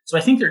 So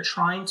I think they're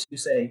trying to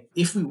say,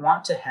 if we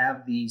want to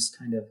have these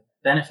kind of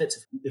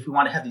benefits, if we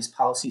want to have these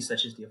policies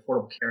such as the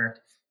Affordable Care Act,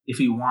 if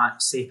we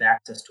want safe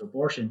access to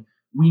abortion,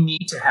 we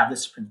need to have the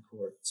Supreme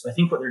Court. So I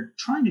think what they're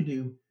trying to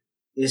do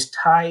is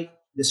tie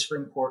the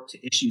Supreme Court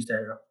to issues that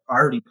are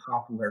already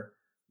popular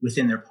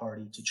within their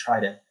party to try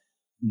to,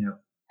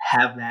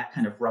 have that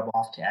kind of rub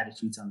off to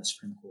attitudes on the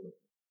Supreme Court.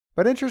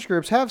 But interest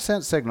groups have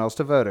sent signals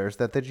to voters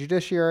that the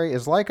judiciary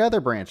is like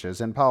other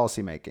branches in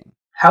policymaking.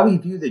 How we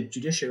view the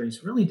judiciary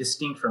is really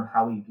distinct from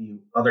how we view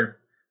other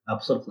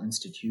political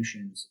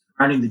institutions.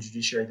 Surrounding the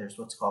judiciary, there's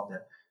what's called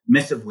the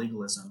myth of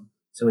legalism.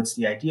 So it's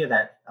the idea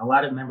that a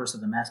lot of members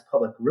of the mass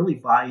public really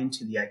buy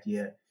into the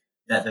idea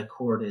that the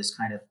court is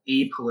kind of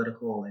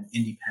apolitical and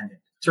independent.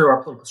 Through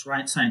our political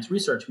science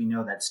research, we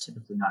know that's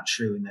typically not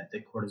true, and that the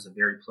court is a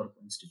very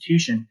political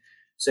institution.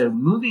 So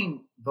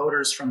moving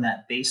voters from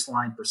that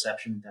baseline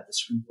perception that the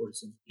Supreme Court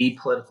is an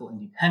apolitical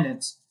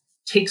independence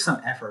takes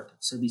some effort.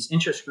 So these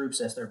interest groups,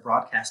 as they're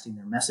broadcasting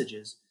their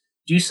messages,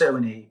 do so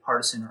in a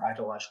partisan or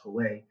ideological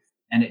way.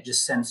 And it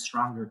just sends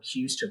stronger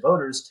cues to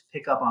voters to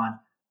pick up on,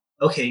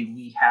 okay,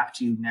 we have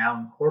to now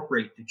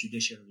incorporate the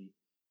judiciary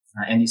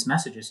and these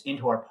messages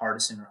into our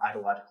partisan or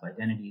ideological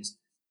identities.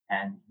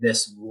 And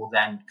this will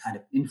then kind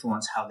of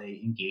influence how they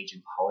engage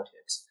in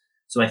politics.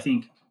 So I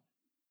think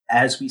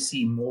as we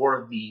see more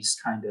of these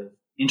kind of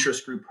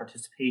interest group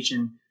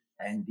participation,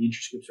 and the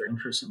interest groups are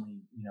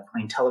increasingly,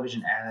 playing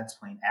television ads,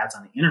 playing ads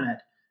on the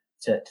internet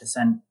to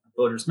send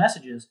voters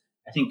messages,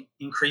 I think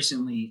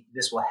increasingly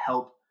this will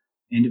help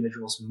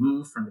individuals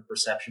move from the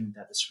perception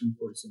that the Supreme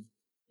Court is an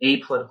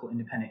apolitical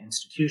independent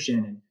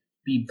institution and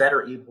be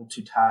better able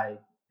to tie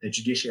the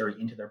judiciary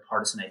into their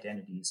partisan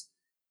identities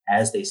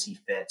as they see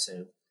fit.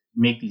 So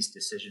make these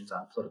decisions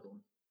on political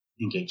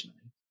engagement.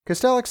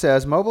 Kastellec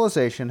says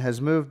mobilization has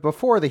moved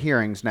before the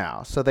hearings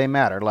now, so they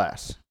matter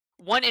less.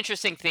 One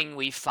interesting thing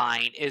we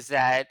find is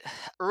that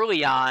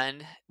early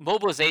on,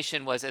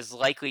 mobilization was as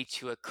likely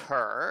to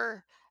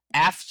occur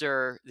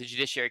after the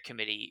Judiciary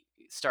Committee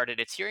started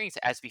its hearings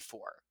as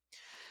before.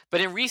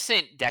 But in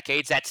recent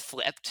decades, that's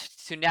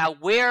flipped to now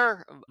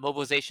where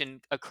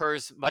mobilization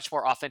occurs much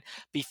more often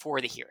before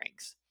the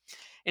hearings.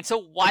 And so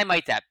why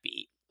might that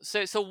be?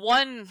 So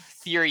one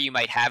theory you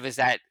might have is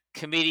that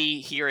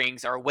committee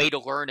hearings are a way to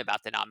learn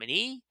about the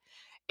nominee,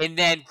 and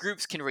then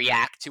groups can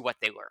react to what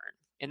they learn.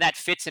 And that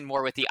fits in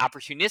more with the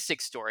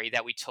opportunistic story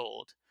that we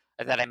told,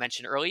 that I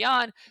mentioned early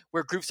on,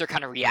 where groups are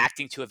kind of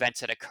reacting to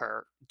events that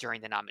occur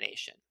during the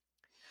nomination.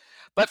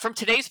 But from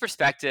today's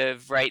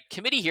perspective, right,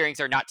 committee hearings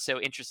are not so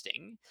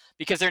interesting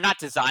because they're not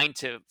designed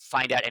to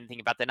find out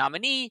anything about the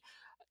nominee.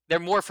 They're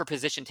more for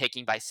position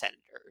taking by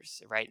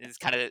senators, right? And it's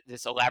kind of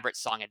this elaborate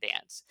song and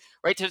dance,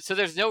 right? So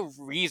there's no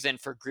reason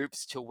for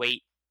groups to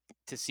wait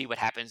to see what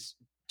happens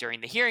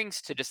during the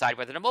hearings to decide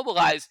whether to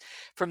mobilize.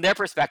 From their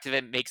perspective,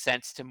 it makes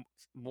sense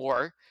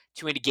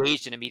to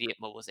engage in immediate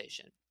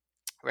mobilization.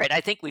 Right,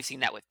 I think we've seen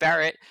that with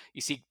Barrett.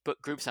 You see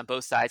groups on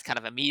both sides kind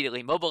of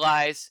immediately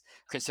mobilize.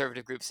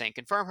 Conservative groups saying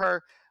confirm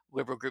her.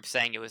 Liberal groups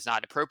saying it was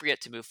not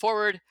appropriate to move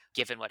forward,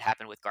 given what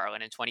happened with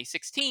Garland in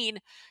 2016.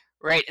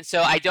 Right, and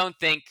so I don't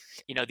think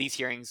these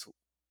hearings,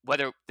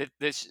 whether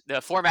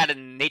the format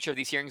and nature of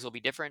these hearings will be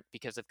different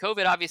because of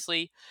COVID,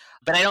 obviously,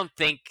 but I don't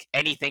think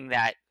anything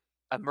that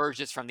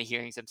emerges from the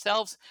hearings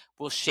themselves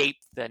will shape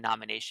the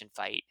nomination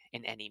fight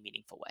in any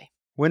meaningful way.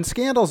 When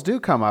scandals do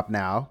come up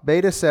now,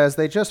 Badas says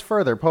they just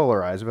further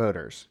polarize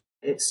voters.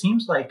 It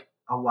seems like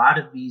a lot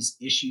of these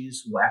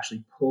issues will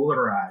actually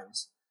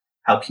polarize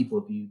how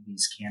people view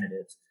these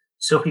candidates.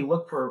 So if we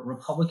look for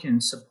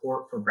Republican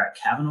support for Brett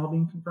Kavanaugh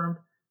being confirmed,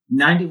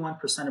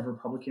 91% of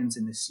Republicans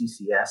in the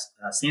CCS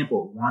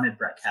sample wanted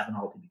Brett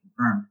Kavanaugh to be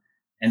confirmed,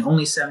 and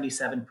only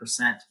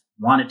 77%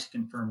 wanted to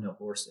confirm Neil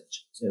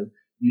Gorsuch. So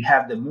you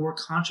have the more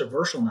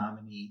controversial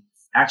nominee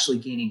actually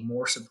gaining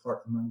more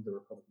support among the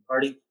Republican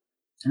Party.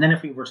 And then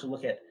if we were to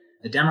look at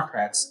the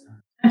Democrats,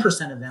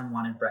 10% of them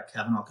wanted Brett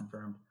Kavanaugh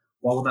confirmed,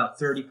 while about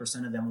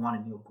 30% of them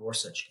wanted Neil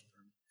Gorsuch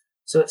confirmed.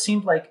 So it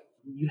seemed like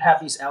you have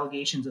these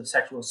allegations of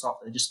sexual assault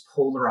that just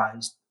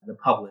polarized the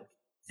public.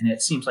 And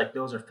it seems like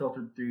those are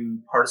filtered through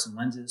partisan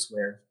lenses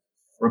where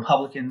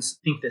Republicans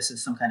think this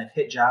is some kind of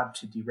hit job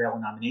to derail a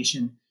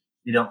nomination.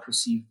 They don't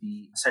perceive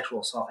the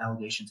sexual assault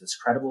allegations as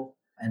credible,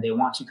 and they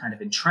want to kind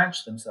of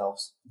entrench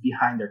themselves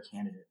behind their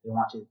candidate. They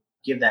want to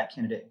give that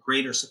candidate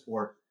greater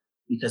support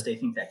because they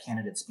think that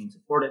candidate's being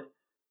supported.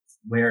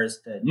 Whereas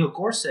the Neil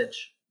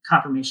Gorsuch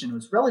confirmation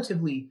was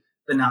relatively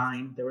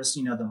benign. There was,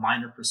 the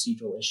minor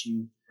procedural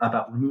issue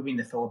about removing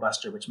the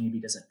filibuster, which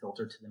maybe doesn't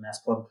filter to the mass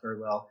public very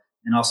well,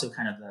 and also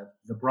kind of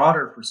the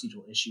broader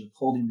procedural issue of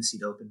holding the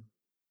seat open.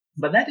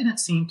 But that didn't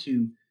seem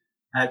to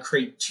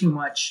create too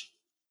much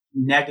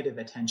negative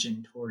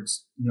attention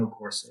towards Neil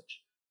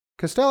Gorsuch.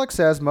 Kastellec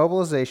says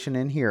mobilization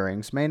in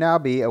hearings may now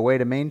be a way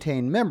to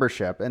maintain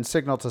membership and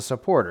signal to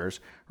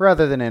supporters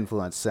rather than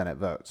influence Senate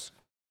votes.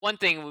 One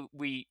thing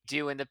we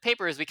do in the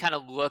paper is we kind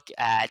of look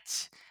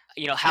at,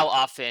 how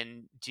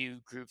often do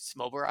groups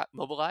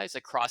mobilize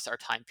across our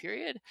time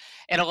period?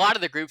 And a lot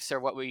of the groups are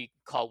what we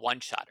call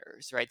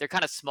one-shotters, right? They're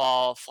kind of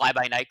small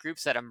fly-by-night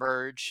groups that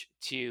emerge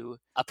to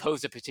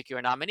oppose a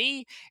particular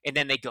nominee, and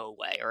then they go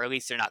away, or at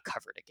least they're not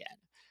covered again.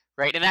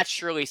 Right? And that's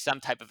surely some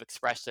type of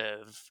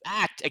expressive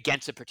act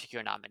against a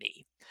particular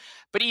nominee.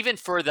 But even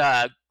for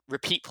the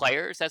repeat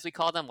players, as we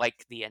call them,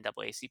 like the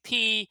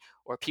NAACP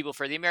or People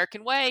for the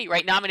American Way,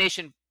 right?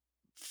 Nomination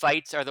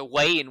fights are the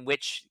way in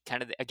which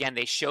again,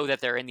 they show that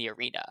they're in the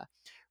arena,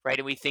 right?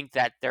 And we think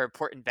that they're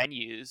important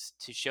venues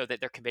to show that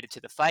they're committed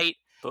to the fight,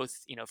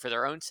 both, for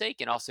their own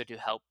sake and also to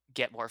help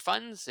get more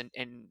funds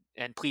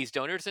and please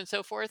donors and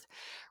so forth,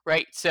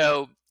 right?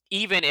 So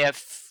even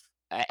if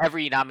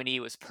every nominee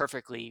was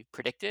perfectly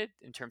predicted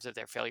in terms of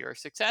their failure or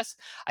success,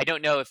 I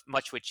don't know if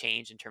much would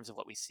change in terms of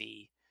what we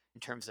see in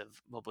terms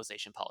of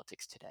mobilization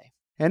politics today.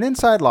 And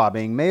inside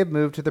lobbying may have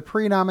moved to the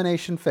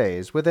pre-nomination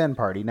phase within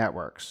party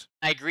networks.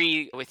 I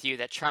agree with you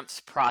that Trump's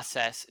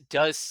process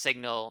does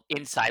signal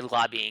inside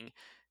lobbying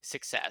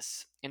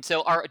success. And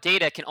so our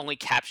data can only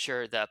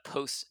capture the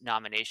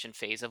post-nomination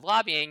phase of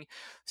lobbying.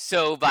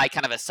 So by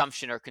kind of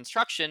assumption or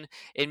construction,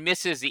 it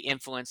misses the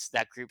influence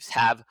that groups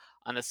have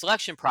on the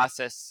selection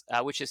process,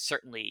 which is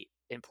certainly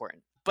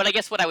important. But I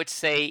guess what I would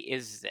say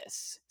is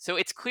this. So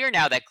it's clear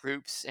now that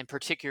groups, and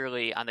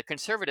particularly on the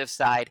conservative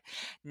side,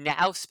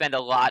 now spend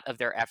a lot of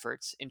their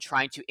efforts in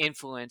trying to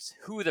influence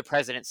who the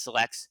president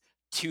selects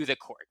to the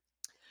court.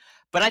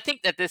 But I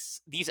think that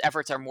these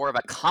efforts are more of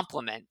a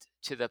complement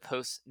to the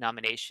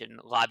post-nomination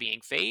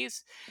lobbying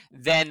phase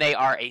than they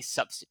are a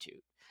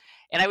substitute.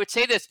 And I would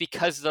say this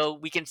because though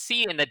we can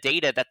see in the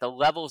data that the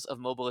levels of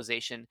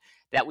mobilization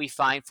that we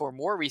find for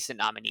more recent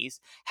nominees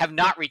have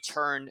not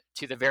returned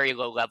to the very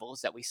low levels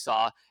that we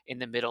saw in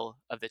the middle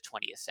of the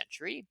 20th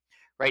century,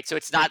 right? So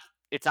it's not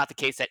the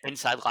case that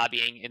inside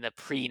lobbying in the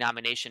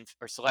pre-nomination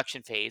or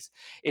selection phase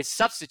is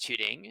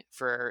substituting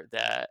for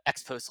the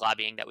ex post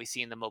lobbying that we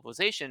see in the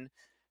mobilization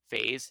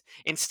phase.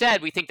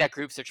 Instead, we think that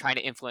groups are trying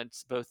to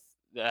influence both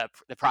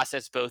the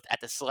process both at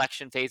the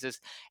selection phases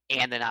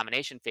and the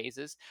nomination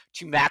phases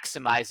to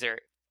maximize their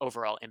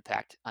overall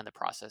impact on the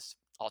process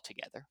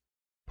altogether.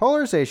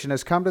 Polarization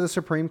has come to the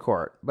Supreme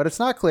Court, but it's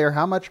not clear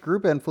how much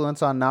group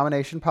influence on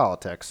nomination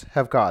politics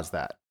have caused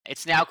that.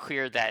 It's now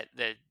clear that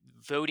the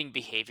voting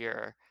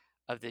behavior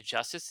of the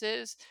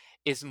justices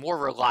is more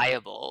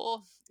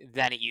reliable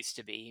than it used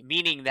to be,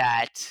 meaning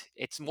that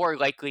it's more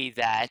likely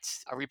that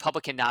a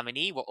Republican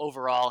nominee will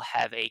overall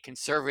have a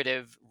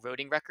conservative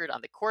voting record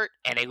on the court,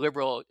 and a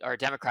liberal or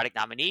Democratic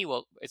nominee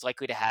is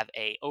likely to have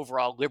a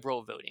overall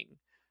liberal voting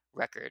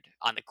record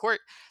on the court.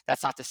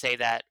 That's not to say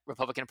that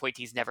Republican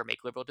appointees never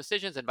make liberal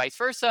decisions and vice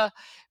versa,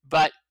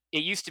 but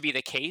it used to be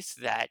the case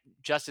that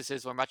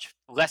justices were much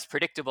less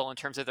predictable in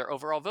terms of their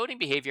overall voting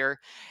behavior,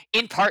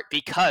 in part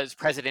because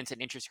presidents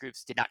and interest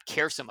groups did not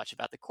care so much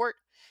about the court.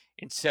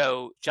 And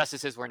so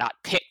justices were not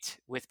picked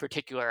with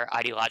particular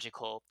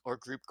ideological or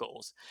group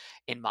goals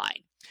in mind.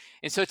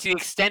 And so to the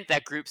extent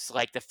that groups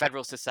like the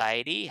Federal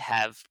Society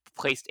have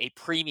placed a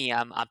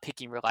premium on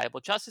picking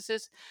reliable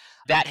justices,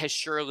 that has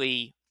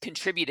surely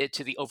contributed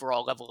to the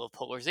overall level of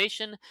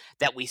polarization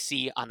that we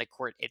see on the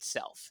court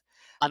itself.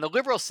 On the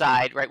liberal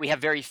side, right, we have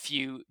very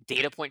few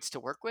data points to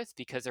work with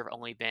because there have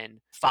only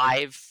been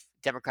 5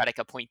 Democratic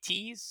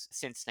appointees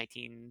since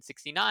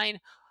 1969,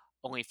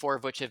 only 4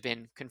 of which have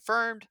been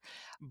confirmed.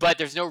 But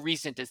there's no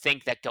reason to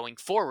think that going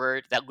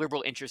forward, that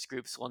liberal interest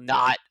groups will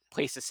not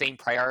place the same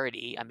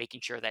priority on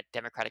making sure that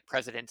Democratic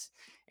presidents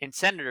and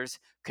senators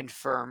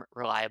confirm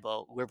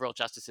reliable liberal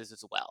justices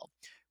as well.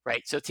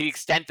 Right. So to the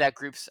extent that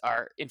groups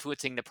are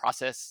influencing the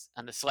process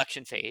on the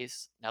selection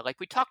phase, now, like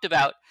we talked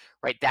about,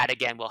 right, that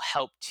again will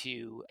help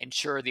to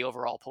ensure the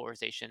overall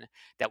polarization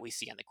that we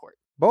see on the court.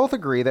 Both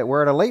agree that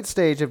we're at a late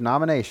stage of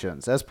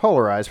nominations as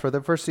polarized for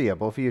the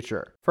foreseeable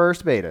future.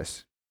 First,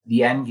 Badas.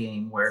 The end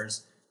game,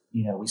 whereas,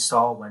 we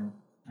saw when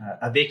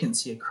a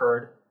vacancy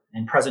occurred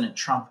and President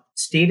Trump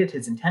stated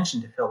his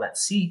intention to fill that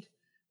seat,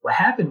 what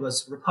happened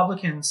was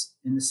Republicans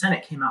in the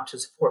Senate came out to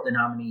support the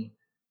nominee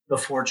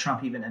before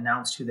Trump even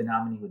announced who the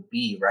nominee would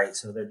be, right?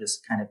 So they're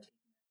just kind of,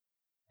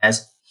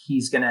 as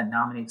he's going to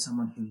nominate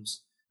someone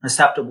who's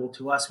acceptable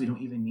to us, we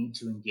don't even need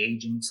to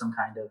engage in some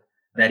kind of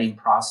vetting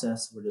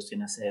process. We're just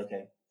going to say,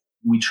 okay,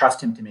 we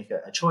trust him to make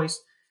a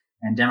choice.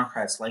 And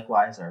Democrats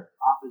likewise are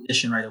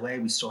opposition right away.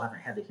 We still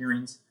haven't had the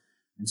hearings.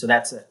 And so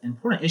that's an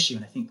important issue.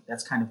 And I think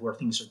that's kind of where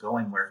things are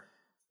going, where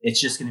it's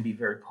just going to be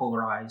very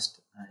polarized.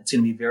 It's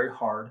going to be very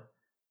hard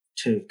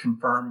to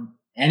confirm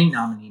any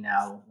nominee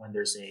now when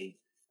there's a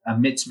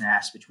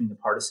mismatch between the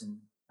partisan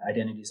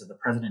identities of the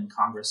president and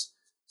Congress.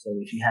 So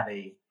if you have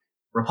a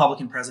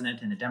Republican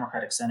president and a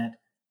Democratic Senate,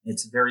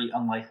 it's very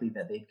unlikely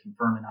that they'd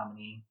confirm a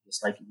nominee,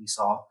 just like we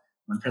saw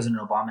when President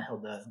Obama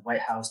held the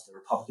White House, the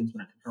Republicans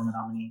wouldn't confirm a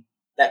nominee.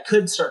 That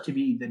could start to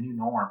be the new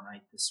norm,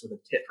 right? This sort of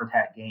tit for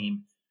tat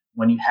game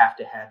when you have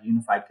to have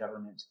unified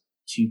government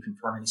to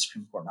confirm any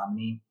Supreme Court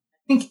nominee.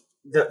 I think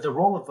the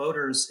role of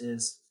voters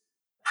is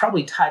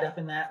probably tied up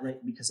in that,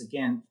 right? Because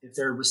again, if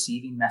they're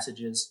receiving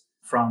messages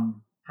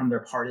from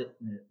their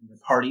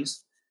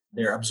parties,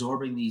 they're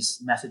absorbing these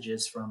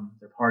messages from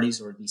their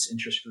parties or these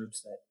interest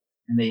groups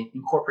and they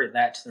incorporate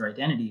that to their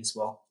identities.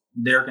 Well,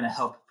 they're going to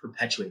help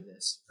perpetuate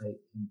this, right?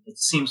 And it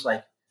seems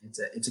like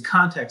it's a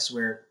context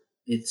where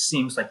it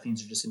seems like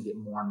things are just going to get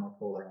more and more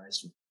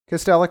polarized.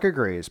 Kastellec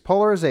agrees.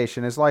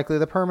 Polarization is likely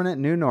the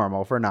permanent new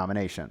normal for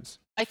nominations.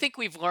 I think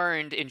we've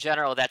learned in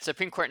general that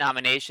Supreme Court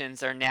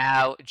nominations are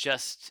now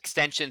just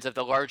extensions of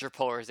the larger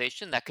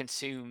polarization that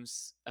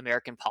consumes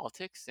American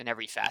politics in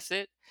every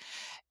facet.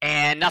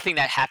 And nothing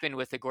that happened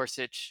with the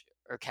Gorsuch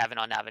or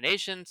Kavanaugh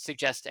nomination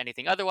suggests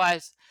anything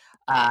otherwise.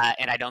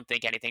 And I don't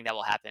think anything that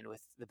will happen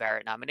with the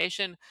Barrett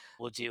nomination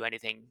will do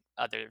anything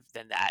other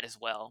than that as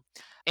well.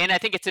 And I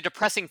think it's a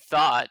depressing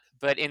thought,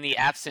 but in the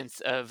absence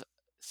of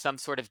some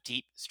sort of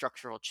deep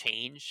structural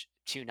change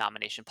to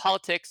nomination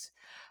politics,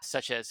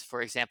 such as,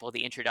 for example,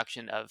 the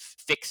introduction of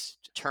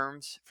fixed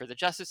terms for the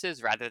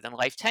justices rather than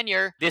life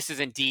tenure, this is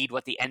indeed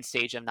what the end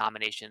stage of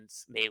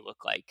nominations may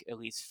look like, at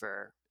least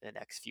for the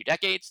next few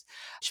decades,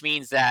 which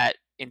means that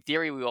in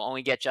theory, we will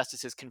only get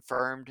justices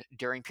confirmed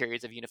during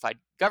periods of unified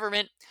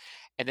government,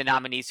 and the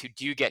nominees who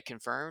do get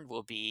confirmed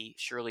will be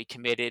surely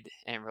committed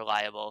and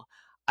reliable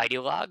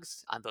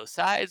ideologues on both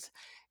sides,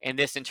 and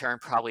this in turn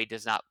probably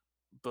does not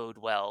bode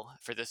well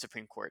for the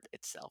Supreme Court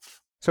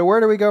itself. So where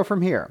do we go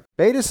from here?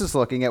 Badas is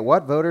looking at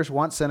what voters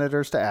want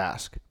senators to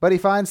ask, but he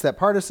finds that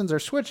partisans are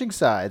switching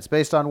sides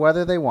based on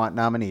whether they want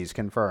nominees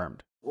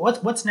confirmed.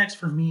 What's next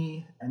for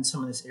me in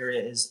some of this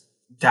area is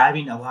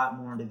diving a lot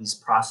more into these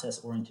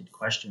process-oriented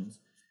questions.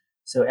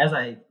 So as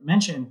I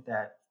mentioned,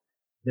 that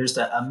there's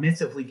a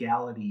myth of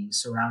legality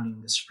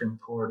surrounding the Supreme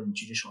Court and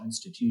judicial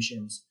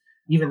institutions,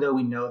 even though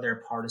we know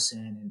they're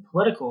partisan and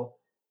political.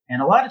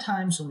 And a lot of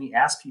times when we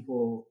ask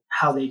people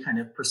how they kind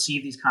of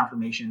perceive these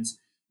confirmations,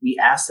 we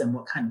ask them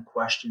what kind of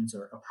questions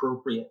are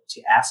appropriate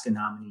to ask a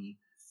nominee.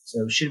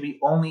 So should we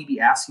only be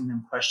asking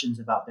them questions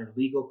about their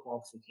legal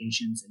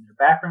qualifications and their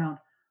background,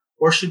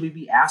 or should we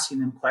be asking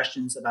them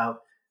questions about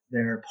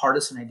their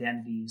partisan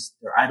identities,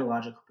 their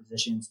ideological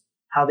positions,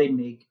 how they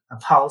make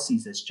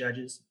policies as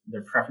judges,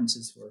 their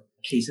preferences for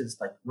cases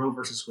like Roe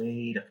versus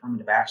Wade,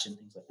 affirmative action,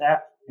 things like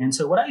that. And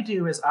so what I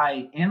do is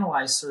I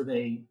analyze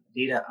survey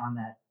data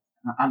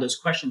on those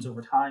questions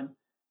over time.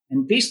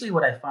 And basically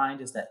what I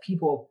find is that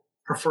people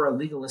prefer a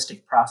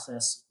legalistic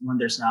process when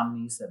there's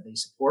nominees that they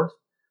support.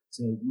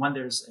 So when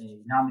there's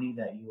a nominee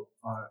that you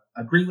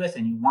agree with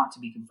and you want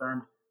to be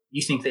confirmed,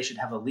 you think they should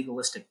have a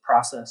legalistic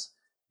process.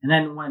 And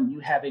then when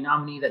you have a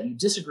nominee that you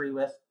disagree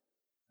with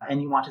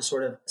and you want to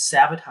sort of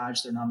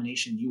sabotage their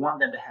nomination, you want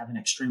them to have an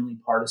extremely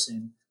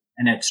partisan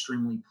and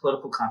extremely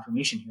political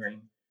confirmation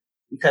hearing.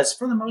 Because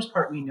for the most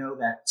part, we know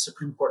that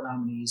Supreme Court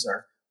nominees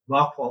are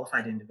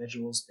well-qualified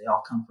individuals. They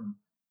all come from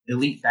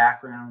elite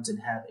backgrounds and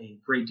have a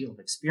great deal of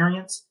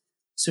experience.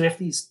 So if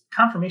these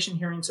confirmation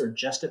hearings are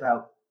just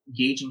about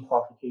gauging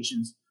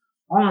qualifications,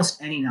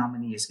 almost any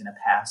nominee is going to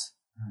pass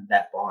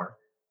that bar.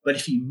 But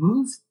if you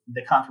move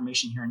the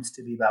confirmation hearings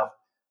to be about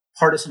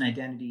partisan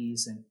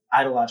identities and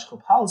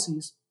ideological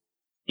policies,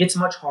 it's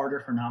much harder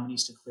for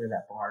nominees to clear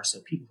that bar. So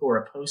people who are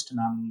opposed to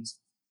nominees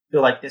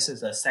feel like this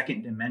is a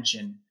second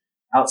dimension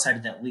outside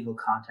of that legal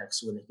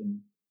context where they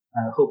can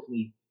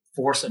hopefully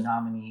force a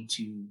nominee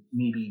to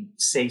maybe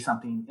say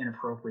something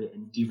inappropriate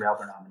and derail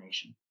their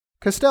nomination.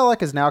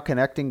 Kastellec is now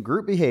connecting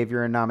group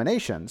behavior in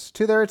nominations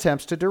to their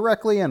attempts to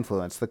directly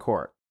influence the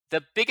court.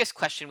 The biggest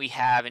question we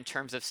have in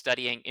terms of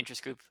studying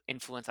interest group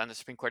influence on the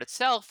Supreme Court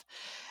itself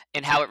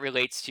and how it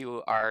relates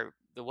to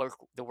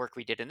the work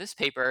we did in this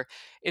paper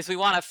is we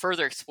want to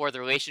further explore the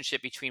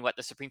relationship between what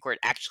the Supreme Court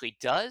actually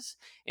does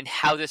and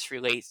how this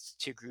relates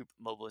to group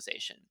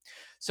mobilization.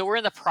 So we're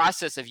in the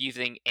process of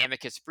using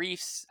amicus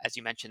briefs. As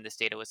you mentioned, this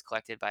data was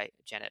collected by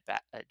Janet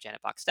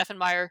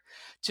Bach-Steffenmeyer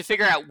to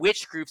figure out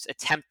which groups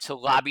attempt to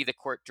lobby the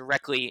court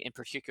directly in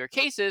particular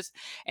cases.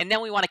 And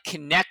then we want to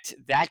connect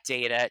that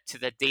data to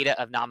the data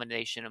of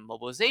nomination and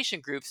mobilization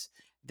groups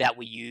that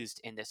we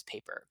used in this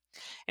paper.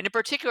 And in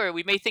particular,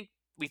 we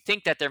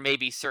think that there may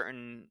be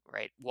certain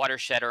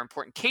watershed or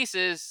important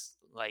cases,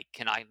 like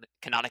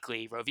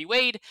canonically Roe v.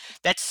 Wade,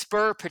 that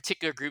spur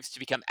particular groups to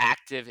become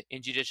active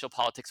in judicial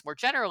politics more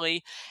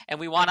generally. And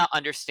we want to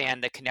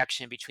understand the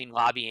connection between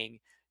lobbying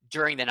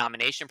during the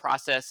nomination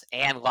process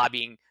and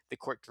lobbying the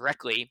court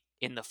directly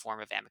in the form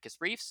of amicus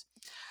briefs.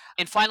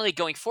 And finally,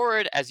 going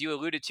forward, as you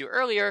alluded to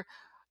earlier,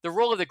 the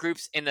role of the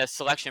groups in the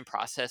selection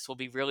process will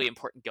be really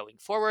important going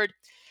forward.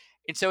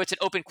 And so it's an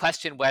open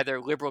question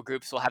whether liberal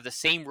groups will have the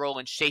same role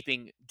in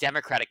shaping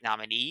Democratic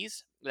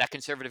nominees that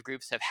conservative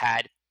groups have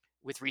had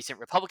with recent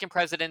Republican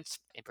presidents,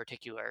 in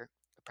particular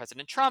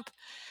President Trump.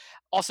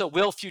 Also,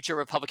 will future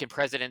Republican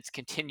presidents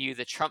continue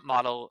the Trump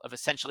model of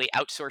essentially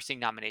outsourcing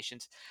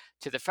nominations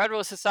to the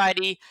Federalist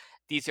Society?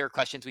 These are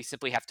questions we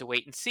simply have to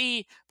wait and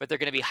see, but they're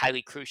going to be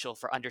highly crucial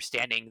for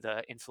understanding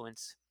the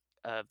influence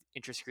of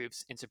interest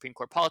groups in Supreme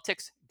Court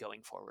politics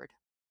going forward.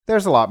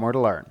 There's a lot more to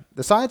learn.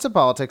 The Science of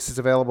Politics is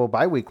available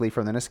bi-weekly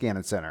from the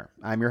Niskanen Center.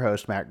 I'm your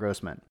host, Matt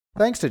Grossman.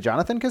 Thanks to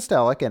Jonathan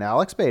Kastellec and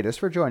Alex Badas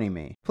for joining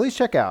me. Please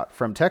check out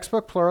From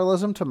Textbook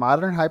Pluralism to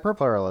Modern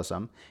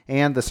Hyperpluralism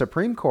and The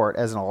Supreme Court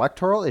as an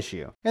Electoral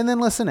Issue, and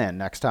then listen in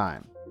next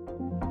time.